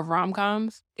that era of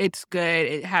rom-coms. It's good,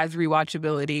 it has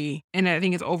rewatchability, and I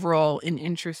think it's overall an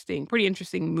pretty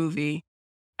interesting movie.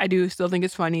 I do still think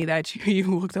it's funny that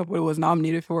you looked up what it was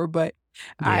nominated for, but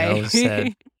Yeah, I I was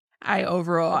sad.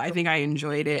 I think I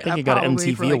enjoyed I it, think it got an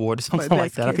probably for, MTV like, award or what, something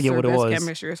like best that. I kiss forget or what it best was.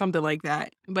 chemistry or something like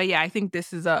that. But yeah, I think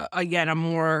this is again, a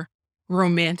more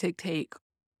romantic take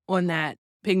on that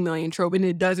Pygmalion trope, and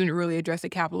it doesn't really address the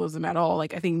capitalism at all.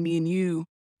 Like, I think me and you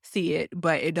see it,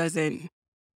 but it doesn't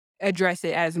address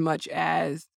it as much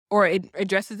as, or it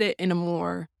addresses it in a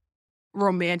more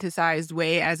romanticized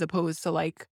way as opposed to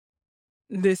like,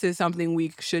 this is something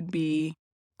we should be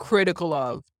critical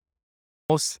of.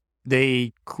 Most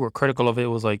they were critical of it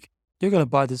was like, you're gonna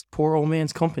buy this poor old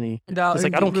man's company. No, It's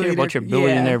like I don't care really, about your yeah.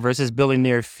 billionaire versus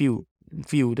billionaire feud.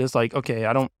 It's like, okay,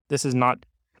 I don't. This is not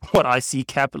what I see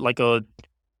like a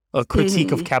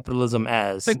critique of Mhm. capitalism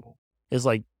as. It's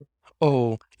like,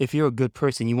 oh, if you're a good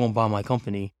person, you won't buy my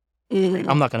company. Mhm.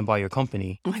 I'm not gonna buy your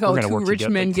company. Like, We're oh, gonna two work rich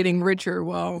together. men Like, getting richer.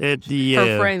 Well, her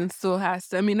yeah, friend still has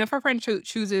to. I mean, if her friend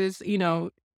chooses,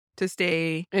 to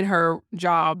stay in her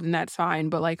job, then that's fine.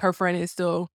 But like, her friend is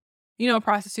still, a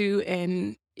prostitute,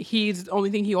 and he's the only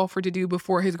thing he offered to do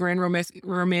before his grand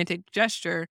romantic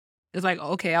gesture is like,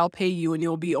 okay, I'll pay you and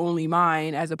you'll be only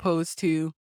mine, as opposed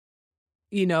to,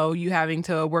 you having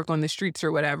to work on the streets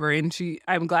or whatever. And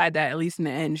I'm glad that at least in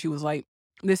the end, she was like,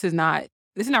 this is not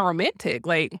romantic.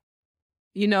 Like,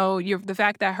 the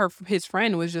fact that his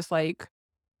friend was just like,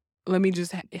 let me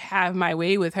just have my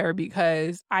way with her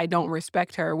because I don't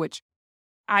respect her, which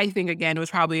I think, again,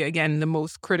 was probably, again, the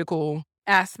most critical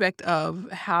aspect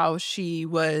of how she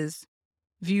was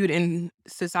viewed in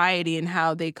society and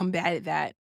how they combated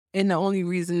that. And the only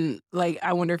reason, like,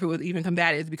 I wonder if it was even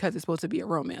combated is because it's supposed to be a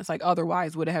romance. Like,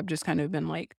 otherwise would it have just kind of been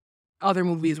like other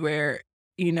movies where,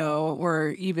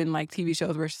 or even like TV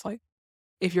shows where it's just like,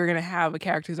 if you're going to have a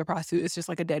character who's a prostitute, it's just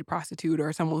like a dead prostitute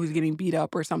or someone who's getting beat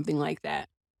up or something like that,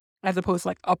 as opposed to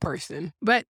like a person.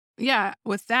 But yeah,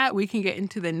 with that, we can get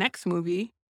into the next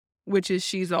movie, which is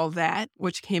She's All That,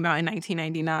 which came out in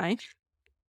 1999.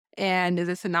 And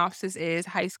the synopsis is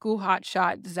high school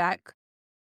hotshot Zach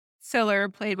Siller,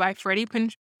 played by Freddie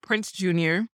Prince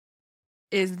Jr.,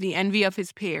 is the envy of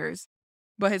his peers,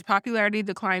 but his popularity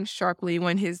declines sharply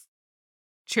when his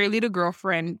cheerleader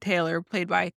girlfriend, Taylor, played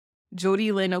by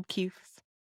Jodie Lynn O'Keefe,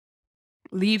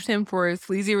 leaves him for a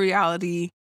sleazy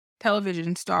reality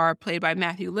television star, played by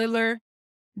Matthew Lillard.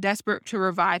 Desperate to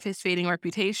revive his fading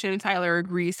reputation, Tyler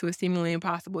agrees to a seemingly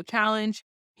impossible challenge.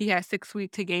 He has 6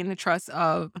 weeks to gain the trust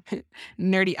of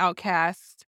nerdy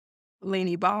outcast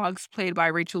Lainey Boggs, played by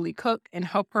Rachel Lee Cook, and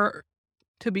help her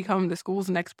to become the school's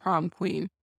next prom queen.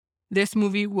 This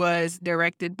movie was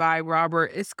directed by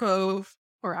Robert Iscove.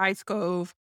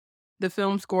 The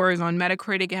film score is on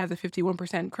Metacritic. It has a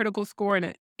 51% critical score and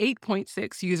an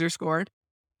 8.6 user score.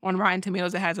 On Rotten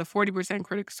Tomatoes, it has a 40%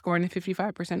 critic score and a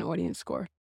 55% audience score.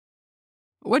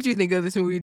 What do you think of this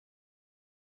movie?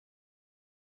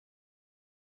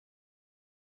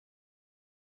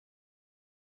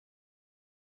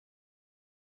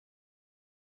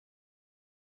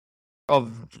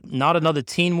 Of not another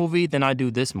teen movie, then I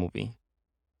do this movie.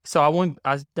 So I went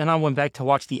back to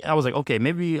watch I was like, okay,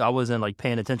 maybe I wasn't like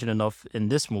paying attention enough in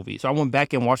this movie. So I went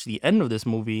back and watched the end of this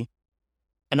movie,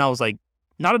 and I was like,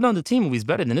 not another teen movie is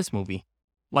better than this movie.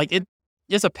 Like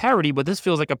it's a parody, but this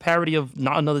feels like a parody of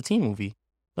not another teen movie.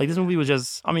 Like this movie was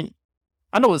just, I mean,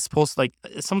 I know it's supposed to, like,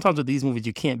 sometimes with these movies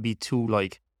you can't be too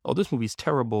like, oh, this movie's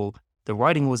terrible. The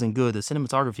writing wasn't good. The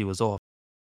cinematography was off.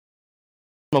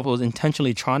 I don't know if it was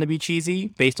intentionally trying to be cheesy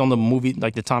based on the movie,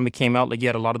 like the time it came out. Like you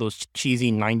had a lot of those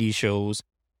cheesy 90s shows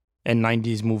and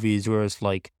 90s movies where it's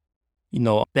like,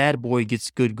 bad boy gets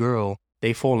good girl,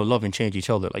 they fall in love and change each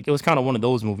other. Like it was kind of one of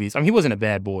those movies. I mean, he wasn't a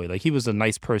bad boy. Like he was a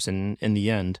nice person in the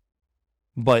end.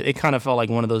 But it kind of felt like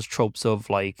one of those tropes of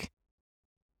like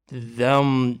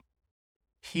him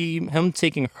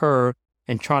taking her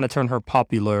and trying to turn her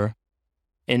popular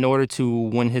in order to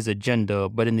win his agenda.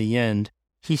 But in the end,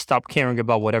 he stopped caring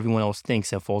about what everyone else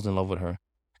thinks and falls in love with her.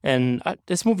 And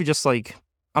this movie just like,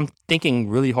 I'm thinking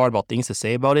really hard about things to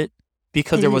say about it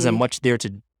because there wasn't much there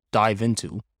to dive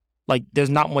into. Like there's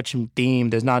not much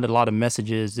theme. There's not a lot of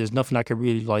messages. There's nothing I could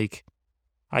really like,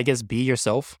 I guess, be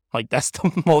yourself. Like that's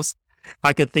the most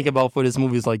I could think about for this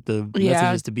movie is like the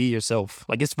messages to be yourself.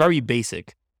 Like it's very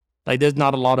basic. Like there's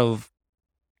not a lot of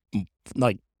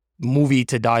like movie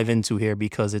to dive into here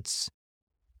because it's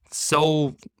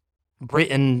so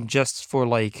written just for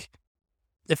like,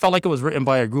 it felt like it was written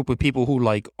by a group of people who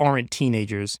like aren't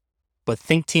teenagers but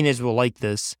think teenagers will like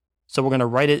this, so we're going to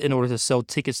write it in order to sell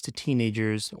tickets to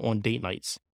teenagers on date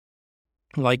nights.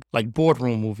 Like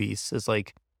boardroom movies. It's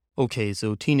like, okay,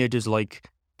 so teenagers like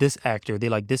this actor, they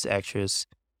like this actress,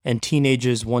 and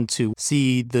teenagers want to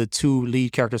see the two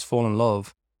lead characters fall in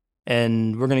love,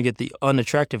 and we're going to get the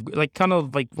unattractive, like kind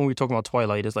of like when we were talking about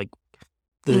Twilight, it's like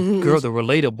the girl, the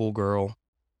relatable girl,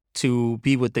 to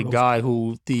be with the guy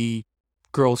who the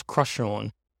girl's crush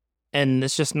on. And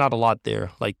it's just not a lot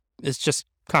there. Like, it's just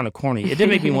kind of corny. It did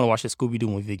make me want to watch the Scooby-Doo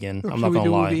movie again. I'm not going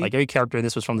to lie. Like, every character in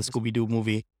this was from the Scooby-Doo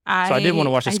movie. So I did want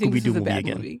to watch the Scooby-Doo movie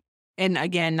again. Movie. And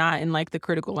again, not in like the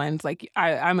critical lens. Like,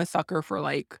 I'm a sucker for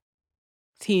like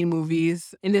teen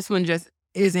movies. And this one just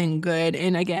isn't good.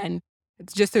 And again,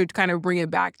 it's just to kind of bring it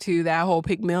back to that whole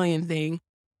Pygmalion thing.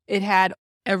 It had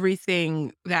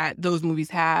everything that those movies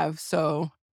have. So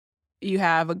you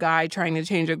have a guy trying to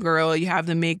change a girl, you have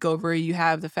the makeover, you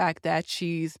have the fact that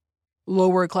she's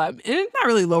lower class. And it's not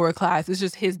really lower class, it's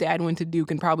just his dad went to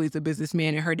Duke and probably is a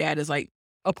businessman, and her dad is like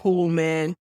a pool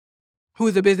man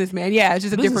who's a businessman. Yeah, it's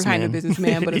just a different kind of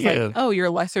businessman, but it's like, oh, you're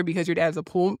lesser because your dad's a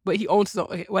pool, but he owns his own,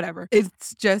 okay, whatever.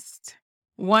 It's just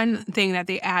one thing that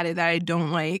they added that I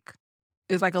don't like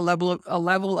is like a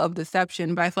level of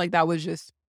deception, but I feel like that was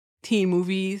just teen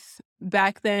movies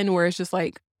back then where it's just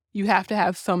like, you have to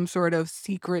have some sort of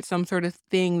secret, some sort of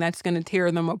thing that's going to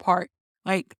tear them apart.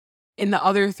 Like in the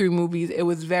other 3 movies, it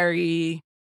was very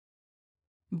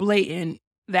blatant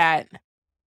that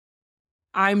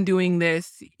I'm doing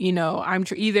this, I'm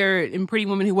either in Pretty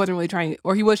Woman, he wasn't really trying,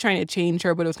 or he was trying to change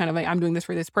her, but it was kind of like, I'm doing this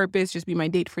for this purpose, just be my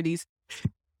date for this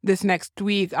next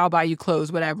week, I'll buy you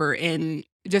clothes, whatever. And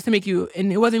just to make you,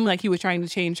 and it wasn't like he was trying to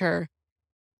change her,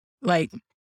 like,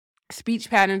 speech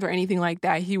patterns or anything like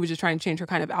that. He was just trying to change her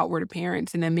kind of outward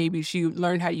appearance. And then maybe she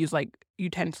learned how to use like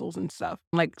utensils and stuff,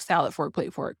 like salad fork,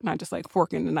 plate fork, not just like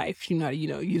fork and a knife. She knew how to,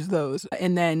 use those.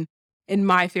 And then in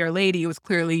My Fair Lady, it was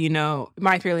clearly,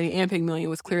 My Fair Lady and Pygmalion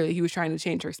was clearly he was trying to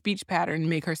change her speech pattern and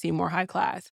make her seem more high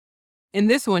class. In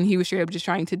this one, he was straight up just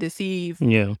trying to deceive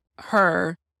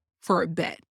her for a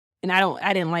bet. And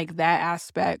I didn't like that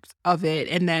aspect of it.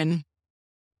 And then,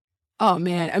 oh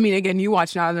man, I mean, again, you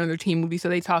watch Not Another Teen Movie, so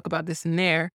they talk about this in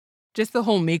there. Just the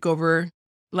whole makeover.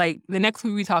 Like the next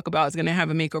movie we talk about is going to have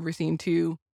a makeover scene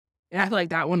too. And I feel like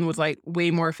that one was like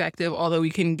way more effective, although we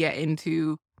can get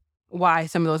into why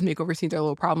some of those makeover scenes are a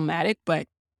little problematic, but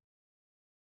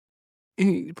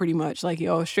pretty much like,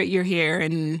 straight your hair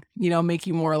and, make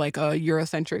you more like a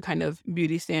Eurocentric kind of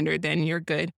beauty standard, then you're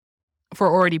good for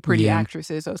already pretty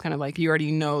actresses. So it's kind of like, you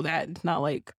already know that it's not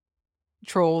like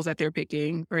trolls that they're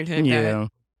picking or anything like that.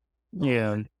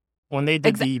 Yeah. When they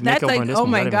did the That's makeover like, in this oh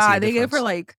movie, I my didn't see the God, they gave her difference.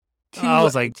 like I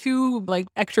was like, two like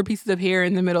extra pieces of hair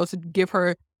in the middle to give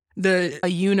her a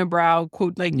unibrow,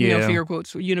 quote, like, finger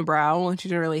quotes, unibrow, and she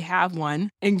didn't really have one,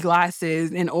 and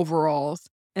glasses and overalls.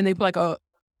 And they put like a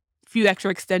few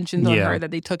extra extensions on her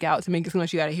that they took out to make it seem like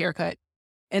she got a haircut.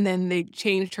 And then they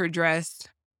changed her dress,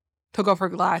 took off her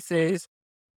glasses.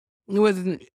 It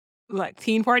wasn't like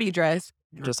teen party dress.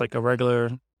 Just like a regular.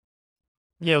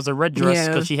 Yeah, it was a red dress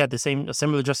because she had a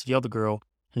similar dress to the other girl,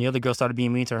 and the other girl started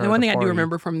being mean to her. The one thing I do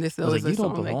remember from this though is like, a you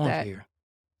don't song belong like that. here.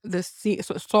 The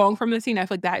song from the scene, I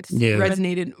feel like that's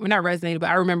resonated. Well, not resonated, but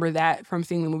I remember that from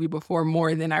seeing the movie before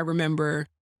more than I remember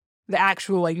the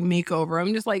actual like makeover.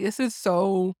 I'm just like, it's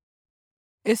so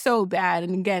bad.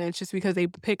 And again, it's just because they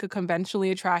pick a conventionally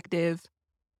attractive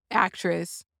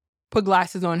actress, put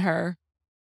glasses on her,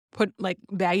 put like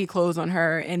baggy clothes on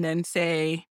her, and then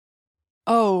say,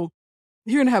 oh,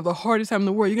 you're going to have the hardest time in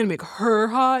the world. You're going to make her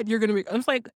hot. I'm just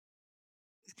like,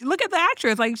 look at the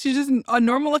actress. Like, she's just a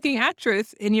normal looking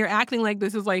actress. And you're acting like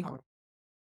this is like, I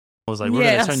was like, we're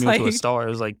going to turn you into a star.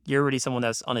 It was like, you're already someone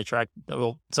that's unattractive.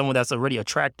 Well, someone that's already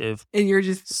attractive. And you're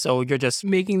just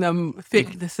making them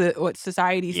fit what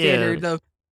society standards of,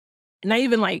 not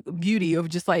even like beauty, of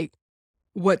just like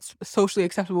what's socially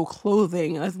acceptable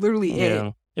clothing. That's literally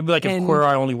it. It'd be like if Queer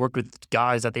Eye only worked with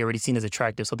guys that they already seen as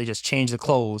attractive, so they just change the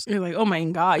clothes. You're like, oh my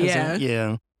God,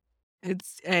 yeah.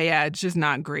 It's just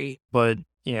not great. But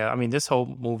yeah, I mean, this whole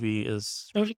movie it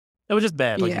was just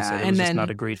bad, like you said. It was just not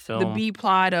a great film. The B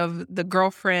plot of the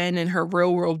girlfriend and her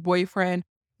real world boyfriend.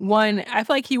 One, I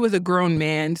feel like he was a grown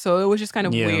man, so it was just kind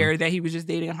of weird that he was just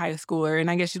dating a high schooler, and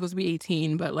I guess she's supposed to be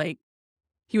 18, but like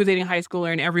he was dating a high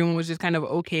schooler, and everyone was just kind of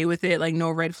okay with it. Like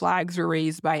no red flags were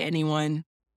raised by anyone.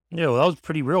 Yeah, well, that was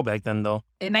pretty real back then, though.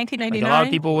 In 1999, like, a lot of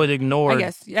people would ignore. I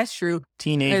guess that's true.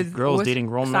 Teenage girls dating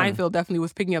grown men. Seinfeld definitely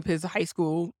was picking up his high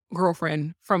school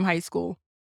girlfriend from high school.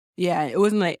 Yeah, it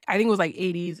wasn't like, I think it was like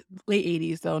 80s, late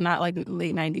 80s though, not like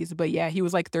late 90s. But yeah, he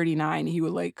was like 39. He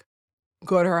would like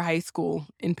go to her high school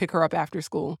and pick her up after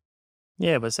school.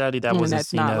 Yeah, but sadly that wasn't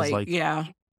seen as like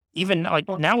even like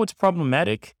now it's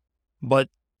problematic, but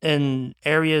in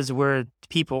areas where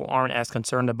people aren't as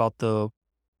concerned about the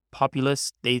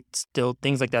populace,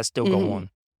 things like that still go on.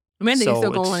 I mean, they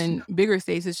still go on in bigger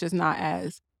states. It's just not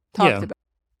as talked about.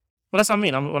 Well, that's what I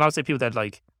mean. When I say people that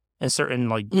like in certain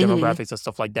like demographics and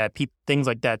stuff like that, things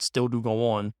like that still do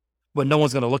go on, but no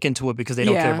one's gonna look into it because they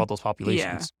don't care about those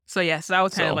populations. So that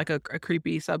was kind of like a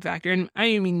creepy sub factor. And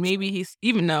I mean, maybe he's,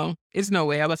 even though it's no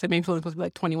way, I was say maybe he's only supposed to be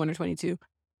like 21 or 22.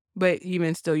 But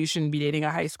even still, you shouldn't be dating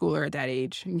a high schooler at that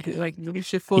age. Like, you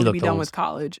should fully be done with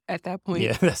college at that point.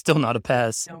 Yeah, that's still not a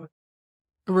pass.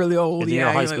 Really old,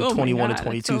 high school, 21 to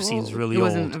 22 seems really old. It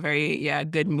wasn't a very,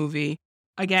 good movie.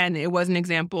 Again, it was an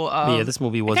example of... Yeah, this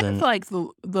movie wasn't... I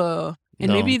feel like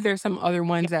maybe there's some other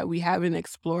ones that we haven't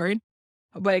explored,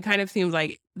 but it kind of seems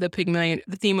like the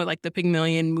theme of like the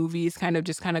Pygmalion movies kind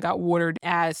of got watered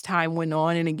as time went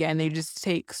on. And again, they just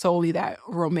take solely that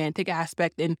romantic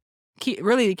aspect, and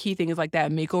really the key thing is like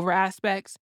that makeover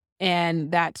aspects,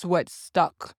 and that's what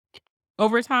stuck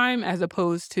over time, as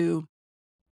opposed to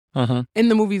in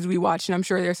the movies we watch. And I'm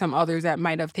sure there's some others that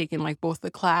might have taken like both the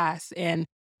class and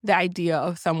the idea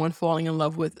of someone falling in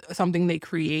love with something they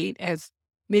create as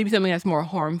maybe something that's more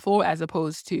harmful as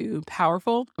opposed to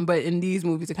powerful. But in these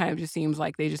movies, it kind of just seems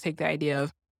like they just take the idea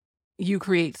of you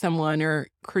create someone or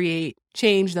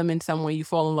change them in some way, you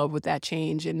fall in love with that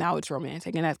change, and now it's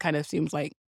romantic. And that kind of seems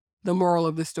like the moral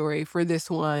of the story for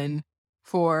this one,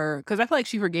 because I feel like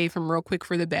she forgave him real quick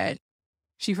for the bet.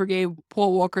 She forgave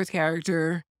Paul Walker's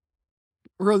character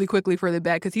really quickly for the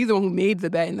bet because he's the one who made the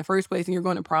bet in the first place, and you're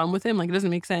going to prom with him? Like, it doesn't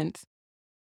make sense.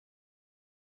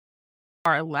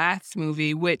 Our last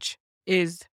movie, which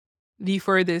is the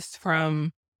furthest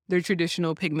from the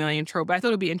traditional Pygmalion trope, I thought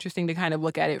it would be interesting to kind of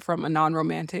look at it from a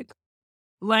non-romantic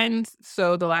lens.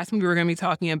 So the last movie we're going to be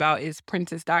talking about is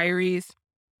Princess Diaries,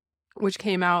 which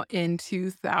came out in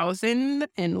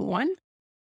 2001.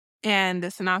 And the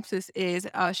synopsis is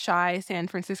a shy San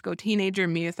Francisco teenager,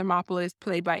 Mia Thermopolis,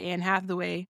 played by Anne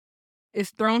Hathaway, is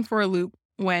thrown for a loop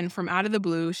when, from out of the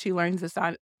blue, she learns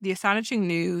the astonishing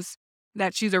news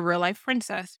that she's a real-life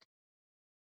princess.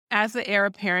 As the heir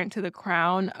apparent to the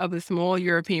crown of the small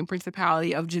European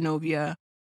principality of Genovia,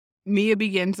 Mia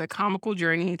begins a comical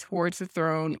journey towards the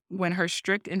throne when her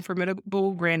strict and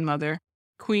formidable grandmother,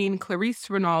 Queen Clarice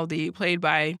Rinaldi, played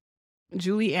by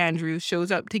Julie Andrews,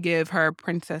 shows up to give her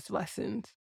princess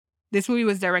lessons. This movie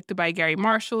was directed by Gary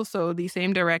Marshall, so the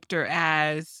same director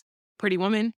as Pretty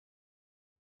Woman.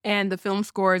 And the film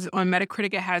scores on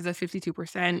Metacritic, it has a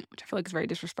 52%, which I feel like is very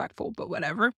disrespectful, but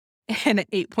whatever. And an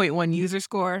 8.1 user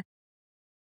score.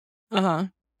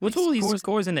 What's all these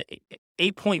scores in the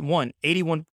 8.1,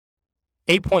 81,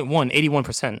 8.1,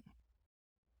 81%?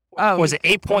 Oh, was it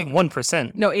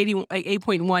 8.1%? No,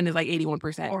 8.1 is like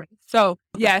 81%. So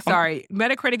yeah, sorry.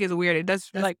 Metacritic is weird. It does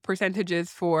like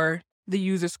percentages for the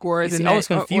user scores. See, I was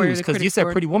confused because you said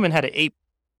Pretty Woman had an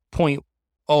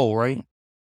 8.0, right?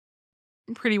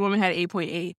 Pretty Woman had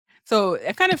 8.8. So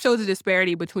it kind of shows the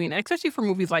disparity between, especially for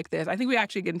movies like this. I think we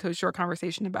actually get into a short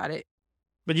conversation about it.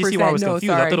 But you see why I was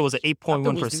confused? I thought it was an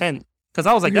 8.1%. Because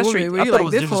I was like, that's straight. I thought it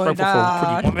was disrespectful for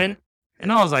Pretty Woman.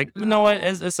 And I was like, you know what?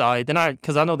 It's all right. Then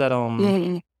because I know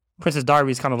that Princess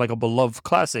Diaries is kind of like a beloved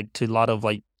classic to a lot of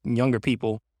like younger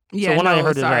people. Yeah, so when I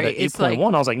heard it at 8.1, like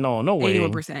I was like, no way.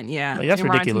 81%, yeah. Like, that's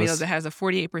ridiculous. It has a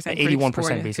 48%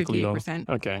 81% basically, 58%.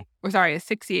 Okay. Or sorry, a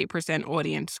 68%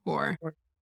 audience score.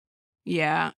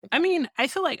 Yeah. I mean, I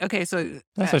feel like, okay, so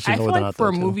that's I feel like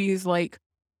for movies like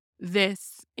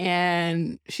this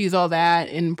and She's All That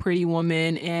and Pretty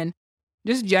Woman and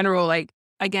just general, like,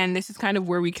 again, this is kind of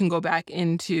where we can go back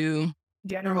into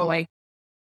general, like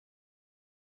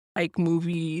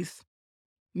movies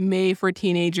made for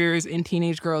teenagers and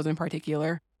teenage girls in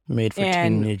particular. Made for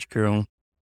teenage girl.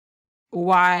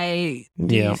 Why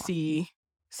do you see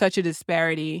such a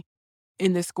disparity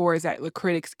in the scores that the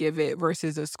critics give it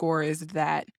versus the scores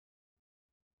that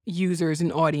users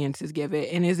and audiences give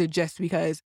it? And is it just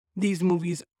because these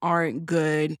movies aren't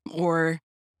good and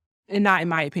not in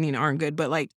my opinion aren't good, but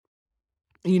like,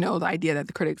 you know, the idea that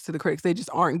the critics, they just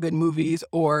aren't good movies,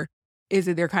 or is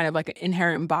it they're kind of like an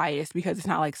inherent bias because it's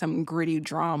not like some gritty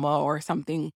drama or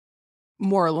something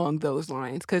more along those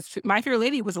lines? Because My Fair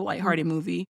Lady was a lighthearted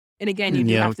movie. And again, you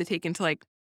do have to take into like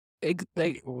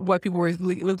what people were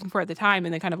looking for at the time,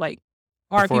 and then kind of like,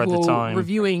 are people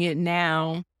reviewing it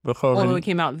now, although it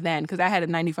came out then? Because I had a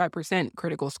 95%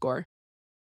 critical score.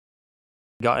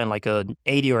 Gotten like a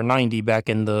 80 or 90 back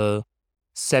in the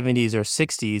 70s or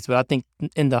 60s, but I think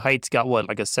In the Heights got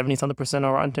like a 70-something%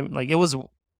 on Rotten. Like, it was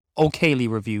okayly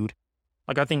reviewed.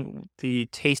 Like, I think the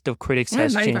taste of critics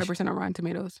has 95% on Rotten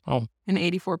Tomatoes. Oh. And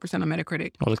 84% on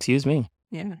Metacritic. Well, excuse me.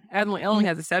 Yeah. It only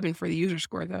has a 7 for the user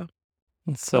score, though.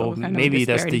 So maybe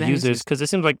that's the users, because it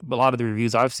seems like a lot of the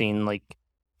reviews I've seen, like,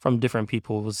 from different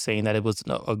people, was saying that it was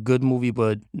a good movie,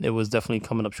 but it was definitely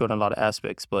coming up short on a lot of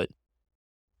aspects. But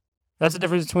that's the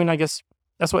difference between, I guess,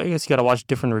 that's why I guess you got to watch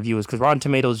different reviews, because Rotten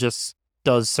Tomatoes just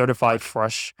does certified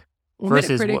fresh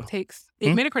versus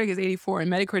Metacritic is 84,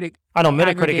 and Metacritic. I know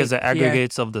Metacritic is the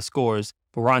aggregates of the scores,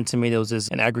 but Rotten Tomatoes is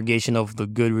an aggregation of the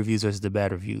good reviews versus the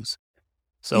bad reviews.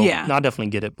 So I definitely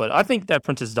get it. But I think that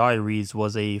Princess Diaries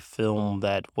was a film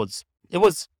that was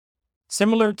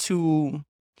similar to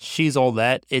She's All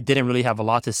That. It didn't really have a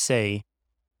lot to say,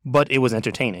 but it was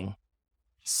entertaining.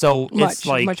 So it's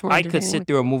like I could sit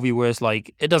through a movie where it's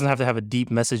like it doesn't have to have a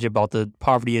deep message about the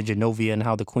poverty in Genovia and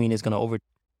how the queen is going to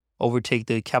overtake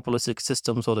the capitalistic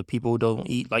system so that people don't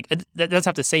eat. Like, it doesn't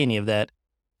have to say any of that,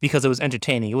 because it was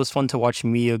entertaining. It was fun to watch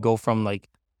Mia go from like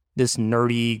this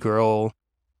nerdy girl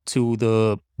to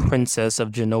the princess of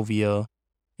Genovia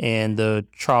and the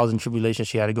trials and tribulations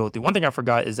she had to go through. One thing I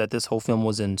forgot is that this whole film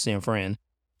was in San Fran.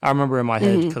 I remember in my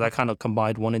head, because I kind of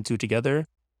combined 1 and 2 together,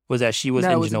 was that she was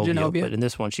in Genovia, but in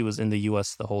this one, she was in the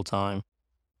U.S. the whole time.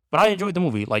 But I enjoyed the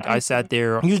movie. Like, I sat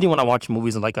there. Usually when I watch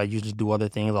movies, and like I usually do other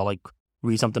things, I'll like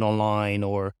read something online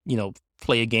or,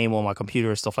 play a game on my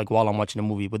computer or stuff like while I'm watching a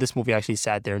movie. But this movie I actually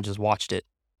sat there and just watched it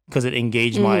because it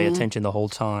engaged my attention the whole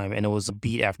time. And it was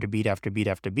beat after beat after beat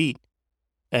after beat.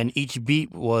 And each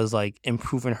beat was like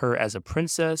improving her as a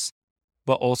princess,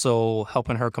 but also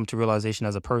helping her come to realization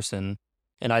as a person.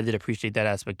 And I did appreciate that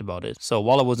aspect about it. So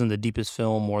while it wasn't the deepest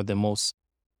film or the most,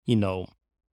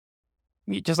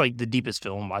 just like the deepest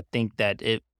film, I think that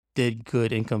it did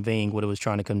good in conveying what it was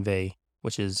trying to convey,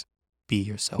 which is be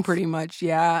yourself. Pretty much,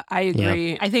 yeah. I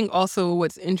agree. I think also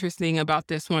what's interesting about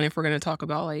this one, if we're going to talk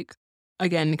about like,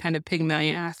 again, kind of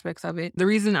Pygmalion aspects of it, the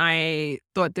reason I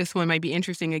thought this one might be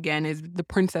interesting again is the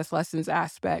princess lessons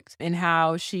aspect and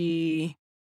how she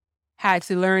had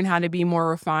to learn how to be more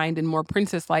refined and more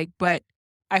princess-like. But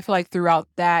I feel like throughout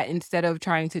that, instead of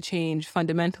trying to change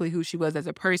fundamentally who she was as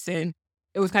a person,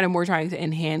 it was kind of more trying to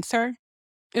enhance her.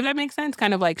 If that makes sense,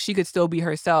 kind of like she could still be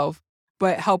herself,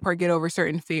 but help her get over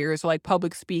certain fears, like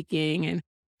public speaking. And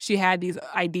she had these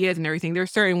ideas and everything.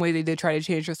 There's certain ways they did try to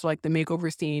change her, so like the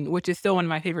makeover scene, which is still one of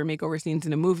my favorite makeover scenes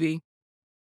in the movie.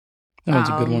 That's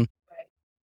a good one.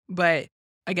 But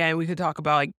again, we could talk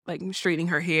about like straightening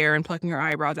her hair and plucking her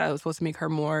eyebrows. That was supposed to make her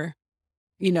more,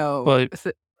 But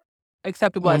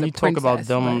acceptable as when a you talk about princess.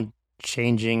 them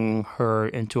changing her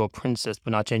into a princess,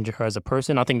 but not changing her as a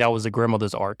person, I think that was the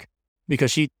grandmother's arc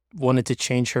because she wanted to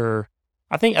change her,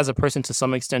 I think, as a person to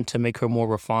some extent to make her more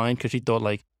refined because she thought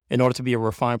like in order to be a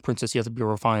refined princess, you have to be a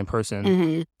refined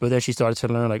person. But then she started to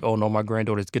learn like, oh no, my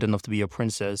granddaughter is good enough to be a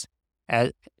princess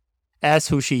as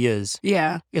who she is.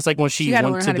 Yeah. It's like when she had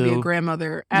to went learn to how to be a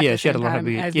grandmother. At yeah, the she had to same learn how to time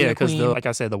be as being a because queen. like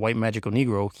I said, the white magical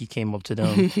Negro, he came up to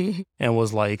them and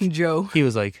was like, Joe. he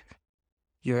was like,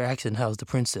 you're asking how's the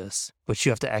princess, but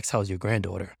you have to ask how's your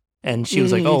granddaughter. And she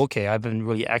was like, oh, okay, I've been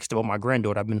really asked about my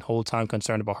granddaughter. I've been the whole time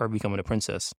concerned about her becoming a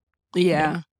princess.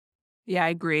 Yeah. Yeah, I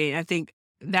agree. I think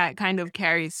that kind of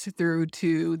carries through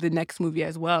to the next movie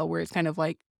as well, where it's kind of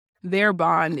like their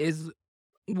bond is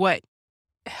what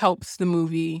helps the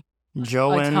movie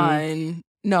Joe a and ton.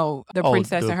 No, the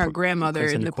princess the and her pr- grandmother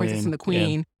Prince and the princess and the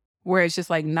queen, where it's just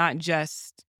like not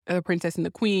just the princess and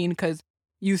the queen, because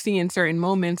you see in certain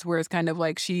moments where it's kind of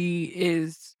like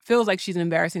feels like she's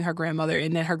embarrassing her grandmother,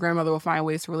 and then her grandmother will find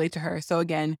ways to relate to her. So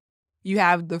again, you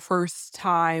have the first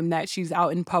time that she's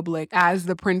out in public as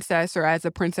the princess or as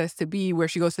a princess to be, where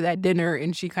she goes to that dinner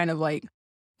and she kind of like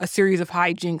a series of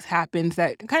hijinks happens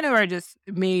that kind of are just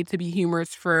made to be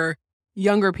humorous for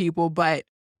younger people, but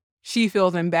she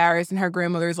feels embarrassed and her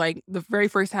grandmother's like, the very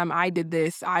first time I did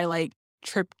this, I like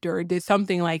tripped or did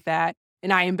something like that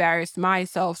and I embarrassed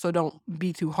myself, so don't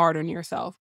be too hard on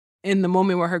yourself. In the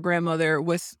moment where her grandmother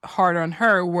was hard on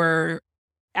her were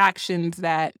actions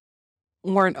that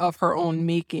weren't of her own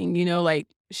making, like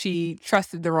she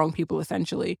trusted the wrong people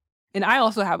essentially. And I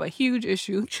also have a huge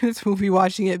issue just movie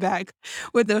watching it back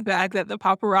with the fact that the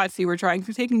paparazzi were trying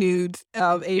to take nudes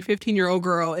of a 15-year-old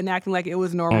girl and acting like it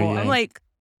was normal. I'm like,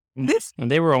 this.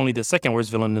 And they were only the second worst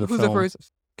villain in the Who's film. the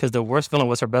first? Because the worst villain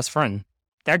was her best friend.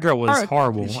 That girl was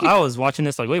horrible. I was watching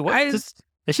this like, wait, what? Is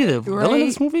she the villain in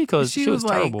this movie? Because she was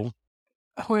terrible.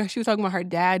 When she was talking about her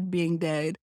dad being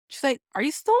dead, she's like, are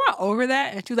you still not over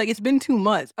that? And she was like, it's been 2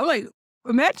 months. I'm like,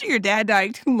 imagine your dad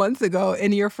dying 2 months ago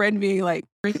and your friend being like,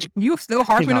 you still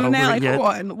harping on that? Like, come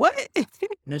on, what? And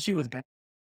then she was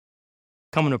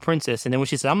becoming a princess. And then when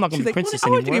she said, I'm not going to be a princess I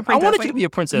anymore. I wanted you to be a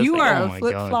princess. You like, are oh a my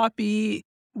flip-floppy,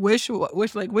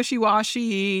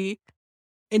 wishy-washy,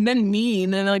 and then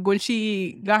mean. And like when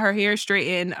she got her hair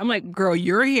straightened, I'm like, girl,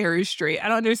 your hair is straight. I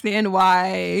don't understand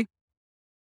why.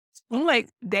 I'm like,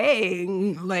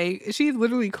 dang, like she's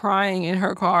literally crying in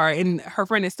her car and her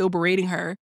friend is still berating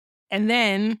her. And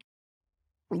then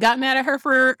got mad at her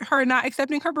for her not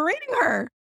accepting her berating her.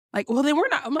 Like, well, then we're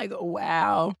not. I'm like, oh,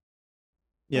 wow.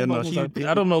 Yeah, no,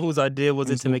 I don't know whose idea was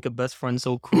it to make a best friend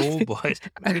so cruel, but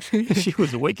she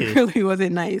was wicked. It really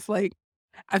wasn't nice. Like,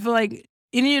 I feel like,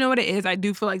 and you know what it is? I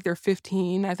do feel like they're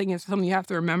 15. I think it's something you have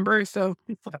to remember. So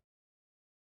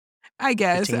I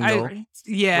guess.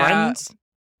 Yeah. Friends?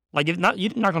 Like, if not,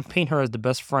 you're not going to paint her as the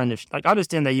best friend. If, like, I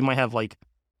understand that you might have, like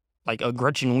a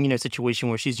Gretchen Wiener situation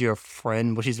where she's your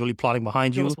friend, but she's really plotting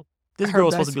behind you. This girl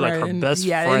was supposed to be like her best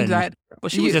friend. Exactly.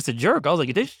 But she was just a jerk. I was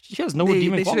like, she has no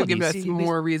redeeming qualities. They should have given us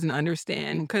more reason to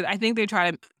understand. Because I think they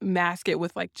try to mask it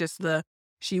with like just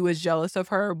she was jealous of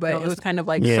her, but it was kind of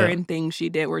like certain things she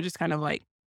did were just kind of like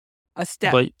a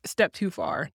step too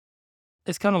far.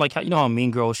 It's kind of like how, how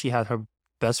Mean Girl, she had her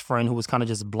best friend who was kind of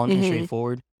just blunt and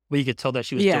straightforward, but you could tell that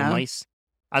she was still nice.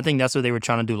 I think that's what they were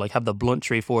trying to do, like have the blunt,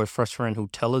 straightforward first friend who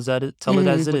tell it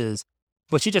as it is,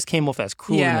 But she just came off as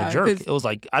cruel and a Yeah, jerk. 'cause It was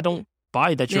like, I don't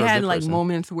buy that they you're a had good like person.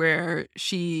 moments where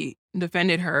she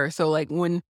defended her. So like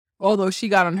although she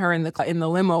got on her in the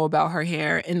limo about her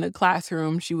hair, in the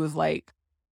classroom she was like,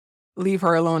 leave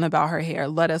her alone about her hair.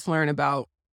 Let us learn about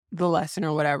the lesson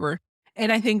or whatever.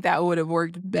 And I think that would have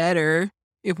worked better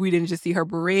if we didn't just see her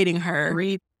berating her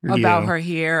about Yeah. her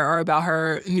hair or about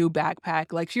her new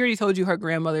backpack. Like, she already told you her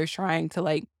grandmother's trying to,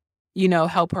 like,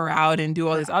 help her out and do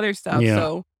all this other stuff. Yeah.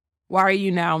 So why are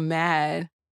you now mad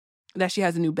that she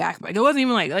has a new backpack? It wasn't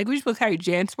even like we supposed to carry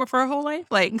JanSport for her whole life?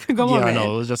 Like, come on, Yeah, I man.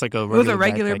 know. It was just like a It was a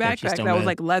regular regular backpack and she's backpack still that was mad.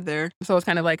 like leather. So it's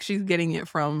kind of like she's getting it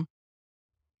from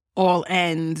all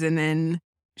ends, and then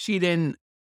she didn't.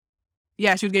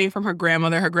 Yeah, she was getting it from her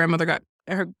grandmother. Her grandmother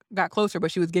got closer,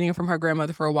 but she was getting it from her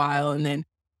grandmother for a while, and then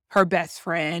her best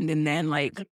friend, and then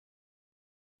like,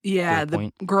 yeah, Great the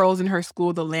point. girls in her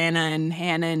school, the Lana and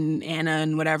Hannah and Anna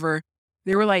and whatever,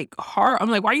 they were like hard. I'm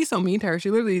like, why are you so mean to her?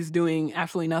 She literally is doing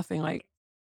absolutely nothing. Like,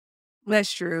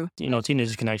 that's true.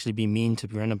 Teenagers can actually be mean to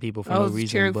random people for I no was reason,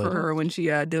 cheering for but her when she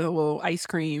did a little ice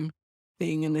cream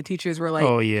thing, and the teachers were like,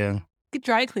 oh yeah. get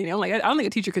dry cleaning. I'm like, I don't think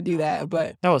a teacher could do that,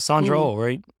 but That was Sandra mm, Oh,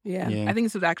 right? yeah, Yeah. I think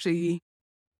this was actually,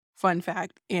 fun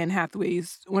fact,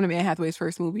 one of Anne Hathaway's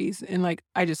first movies, and like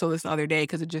I just saw this the other day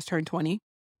because it just turned 20.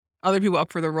 Other people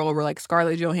up for the role were like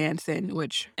Scarlett Johansson,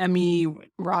 which Emmy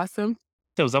Rossum.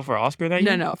 That was up for Oscar that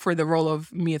No, year? no, for the role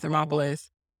of Mia Thermopolis.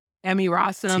 Emmy See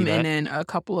Rossum, and that? then a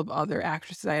couple of other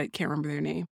actresses. I can't remember their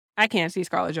name. I can't see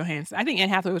Scarlett Johansson. I think Anne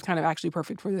Hathaway was kind of actually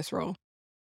perfect for this role.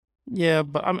 Yeah,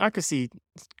 but I could see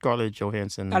Scarlett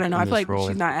Johansson I don't know. I in feel this like role.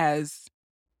 she's not as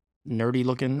Nerdy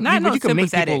looking. not But you can make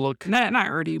sympathetic. people look. Not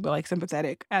early, but like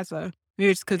sympathetic as a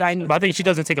maybe it's because I But I think she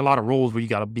doesn't take a lot of roles where you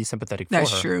gotta be sympathetic for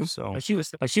That's her. true. So she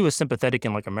was sympathetic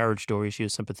in like A Marriage Story. She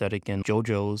was sympathetic in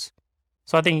JoJo's.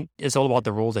 So I think it's all about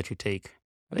the roles that you take.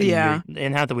 Yeah.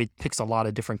 Anne Hathaway picks a lot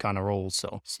of different kind of roles.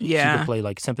 So she Yeah. could play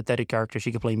like sympathetic character.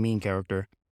 She could play mean character.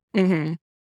 Mm-hmm.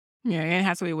 Yeah, Anne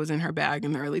Hathaway was in her bag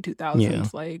in the early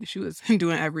 2000s. Like, she was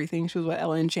doing everything. She was with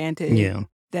Ella Enchanted. Yeah.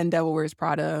 Then Devil Wears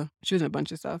Prada. She was in a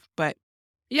bunch of stuff. But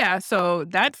yeah, so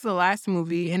that's the last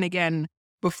movie. And again,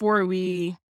 before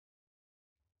we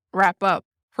wrap up,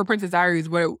 for Princess Diaries,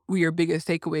 what were your biggest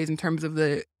takeaways in terms of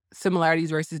the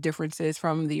similarities versus differences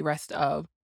from the rest of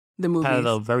the Had movies?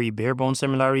 a very bare bone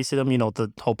similarities to them.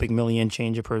 The whole Pygmalion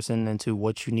change a person into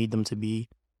what you need them to be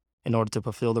in order to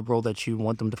fulfill the role that you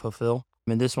want them to fulfill.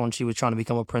 In this one, she was trying to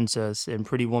become a princess. In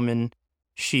Pretty Woman,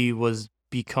 she was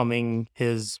becoming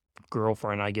his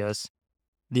girlfriend, I guess.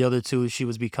 The other two, she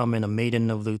was becoming a maiden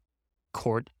of the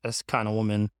court, as kind of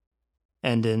woman.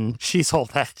 And then she's all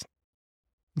that.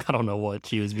 I don't know what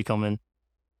she was becoming.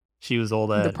 She was all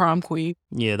that. The prom queen.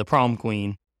 Yeah, the prom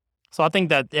queen. So I think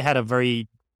that it had a very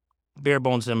bare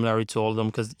bones similarity to all of them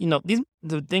because,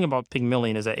 the thing about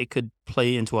Pygmalion is that it could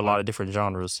play into a lot of different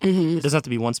genres. Mm-hmm. It doesn't have to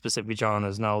be one specific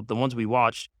genre. Now, the ones we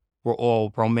watched were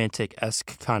all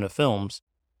romantic-esque kind of films,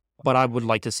 but I would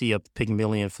like to see a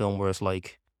Pygmalion film where it's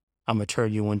like, I'm going to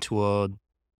turn you into a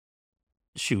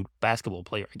basketball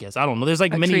player, I guess. I don't know. There's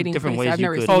like A many Trading different Places. ways I've you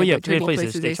never could. seen Oh it, yeah, but Trading Trading Places.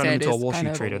 Places, They they turned him said, into a is Wall kind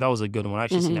Street of trader. That was a good one. I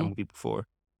actually seen that Mhm. movie before.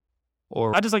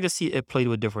 Or I just like to see it played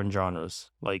with different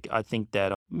genres. Like I think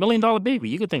that Million Dollar Baby,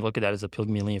 you could look at that as a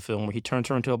Pygmalion film where he turns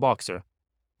her into a boxer.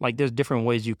 Like there's different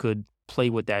ways you could play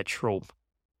with that trope.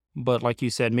 But like you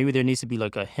said, maybe there needs to be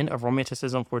like a hint of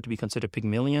romanticism for it to be considered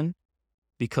Pygmalion,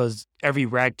 because every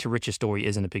rag to riches story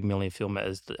isn't a Pygmalion film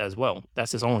as well.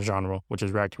 That's its own genre, which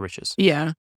is rag to riches.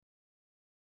 Yeah.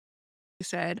 You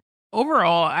said,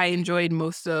 overall, I enjoyed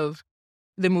most of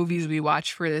the movies we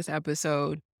watched for this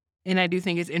episode. And I do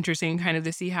think it's interesting kind of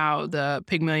to see how the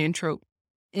Pygmalion trope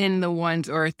in the ones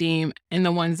or theme in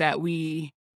the ones that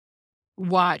we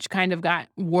watch kind of got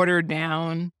watered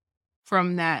down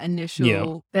from that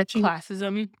initial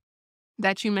classism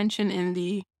that you mentioned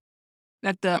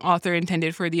that the author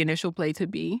intended for the initial play to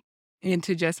be,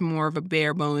 into just more of a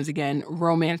bare bones, again,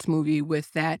 romance movie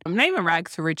with that, not even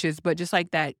rags to riches, but just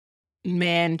like that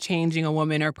man changing a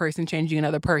woman or person changing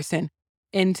another person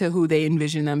into who they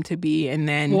envision them to be, and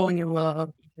then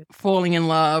falling in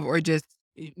love or just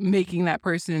making that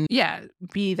person,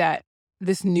 be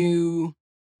this new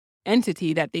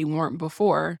entity that they weren't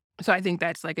before. So I think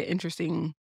that's like an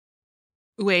interesting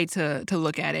way to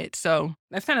look at it. So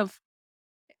that's kind of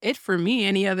it for me.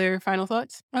 Any other final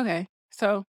thoughts? Okay.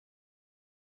 So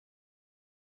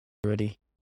Ready?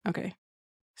 Okay.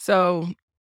 So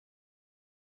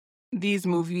these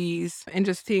movies and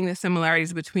just seeing the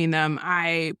similarities between them,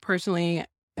 I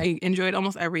enjoyed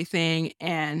almost everything,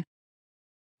 and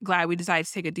glad we decided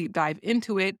to take a deep dive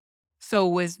into it. So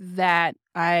with that,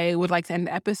 I would like to end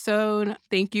the episode.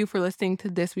 Thank you for listening to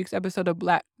this week's episode of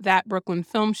That Brooklyn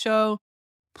Film Show.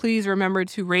 Please remember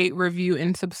to rate, review,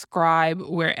 and subscribe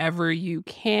wherever you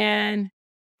can.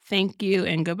 Thank you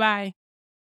and goodbye.